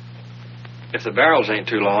 If the barrels ain't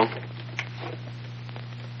too long.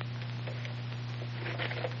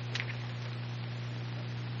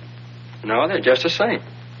 No, they're just the same.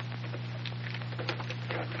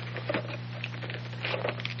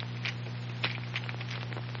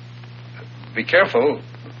 Be careful.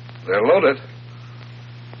 They're loaded.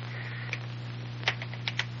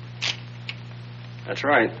 That's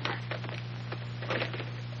right.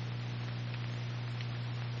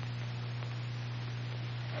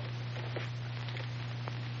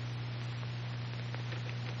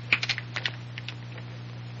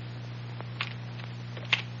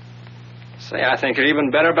 Say, I think you're even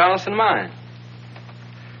better balanced than mine.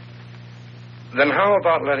 Then how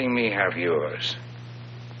about letting me have yours?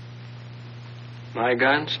 My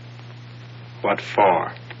guns? What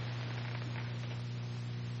for?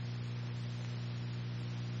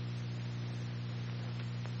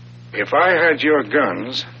 If I had your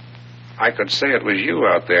guns, I could say it was you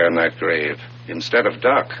out there in that grave instead of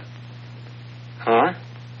Doc. Huh?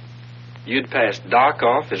 You'd pass Doc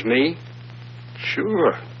off as me?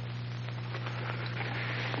 Sure.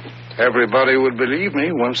 Everybody would believe me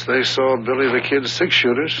once they saw Billy the Kid's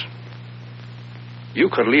six-shooters. You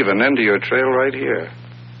could leave an end to your trail right here.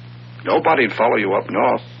 Nobody'd follow you up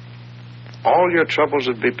north. All your troubles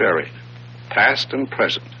would be buried, past and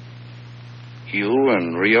present. You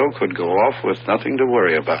and Rio could go off with nothing to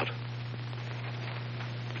worry about.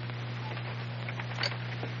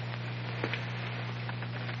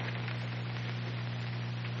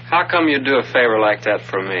 How come you'd do a favor like that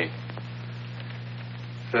for me?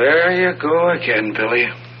 There you go again, Billy.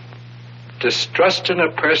 Distrusting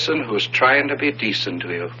a person who's trying to be decent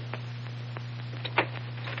to you.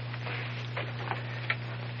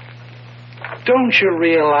 Don't you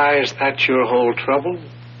realize that's your whole trouble?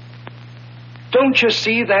 Don't you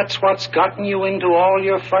see that's what's gotten you into all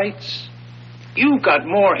your fights? You've got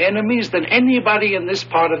more enemies than anybody in this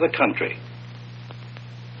part of the country.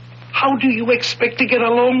 How do you expect to get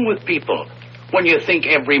along with people when you think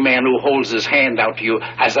every man who holds his hand out to you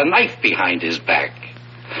has a knife behind his back?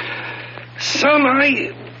 Son,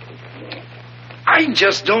 I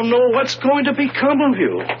just don't know what's going to become of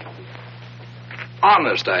you.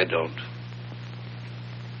 Honest, I don't.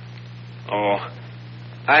 Oh,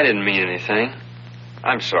 I didn't mean anything.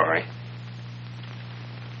 I'm sorry.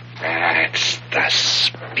 That's the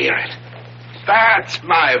spirit. That's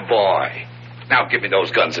my boy. Now give me those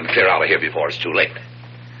guns and clear out of here before it's too late.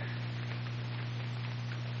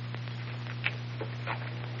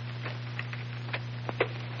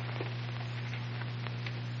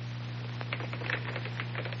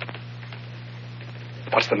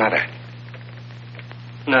 What's the matter?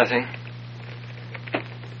 Nothing.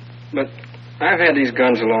 But I've had these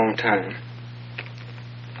guns a long time.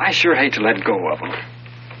 I sure hate to let go of them.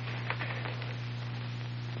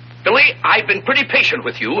 Billy, I've been pretty patient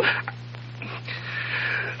with you.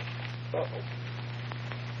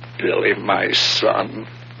 Billy, my son.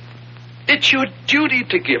 It's your duty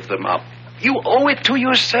to give them up. You owe it to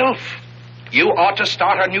yourself. You ought to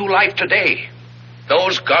start a new life today.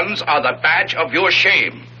 Those guns are the badge of your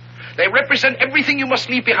shame. They represent everything you must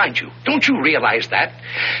leave behind you. Don't you realize that?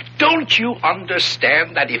 Don't you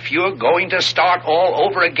understand that if you're going to start all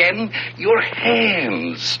over again, your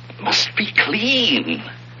hands must be clean?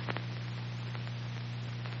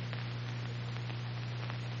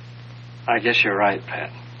 I guess you're right,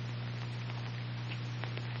 Pat.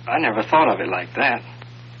 I never thought of it like that.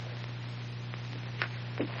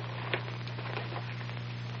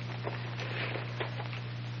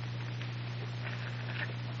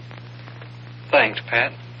 Thanks,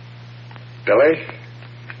 Pat. Billy,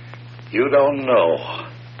 you don't know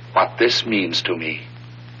what this means to me.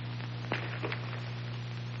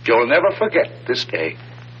 You'll never forget this day.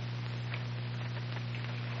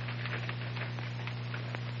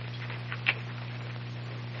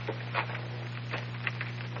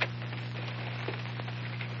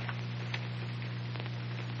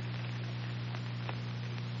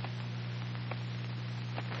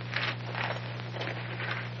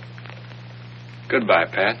 Goodbye,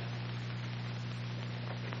 Pat.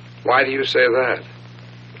 Why do you say that?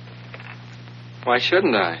 Why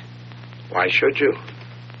shouldn't I? Why should you?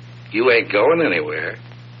 You ain't going anywhere.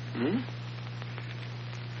 Hmm?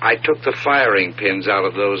 I took the firing pins out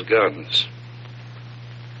of those guns.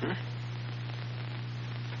 Hmm?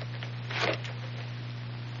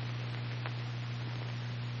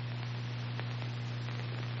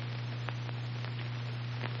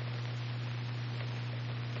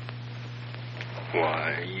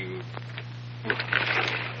 Why, you...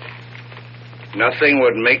 Nothing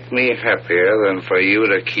would make me happier than for you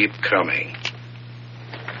to keep coming.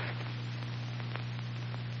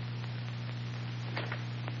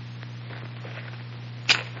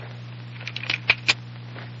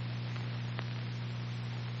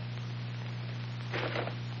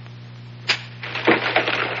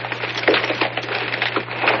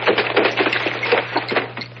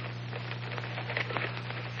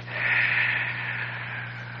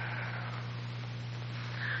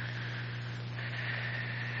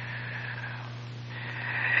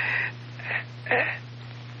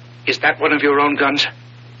 Is that one of your own guns?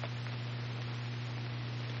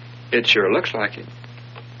 It sure looks like it.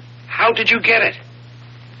 How did you get it?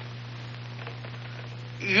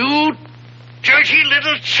 You dirty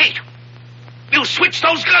little cheat. You switched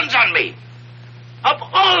those guns on me. Of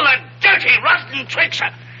all the dirty, rotten tricks.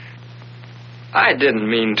 I didn't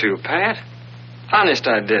mean to, Pat. Honest,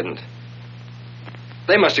 I didn't.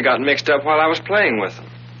 They must have gotten mixed up while I was playing with them.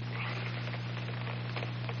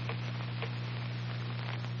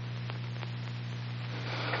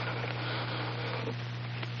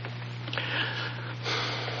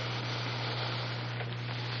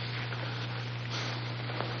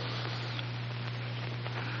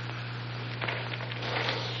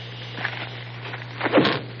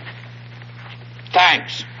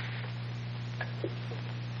 Thanks.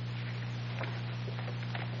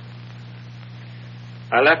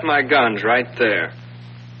 I left my guns right there.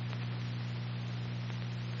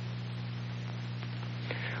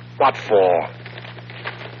 What for?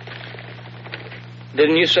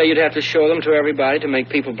 Didn't you say you'd have to show them to everybody to make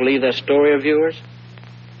people believe that story of yours?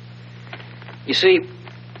 You see,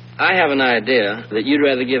 I have an idea that you'd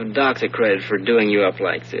rather give Doc the credit for doing you up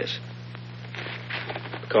like this.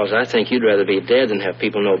 Because I think you'd rather be dead than have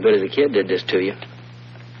people know Billy the Kid did this to you.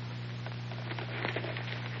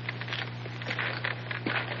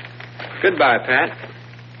 Goodbye, Pat.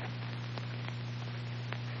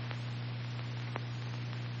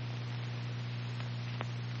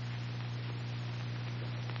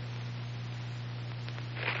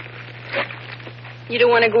 You don't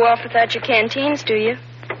want to go off without your canteens, do you?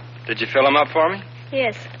 Did you fill them up for me?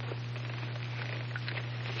 Yes.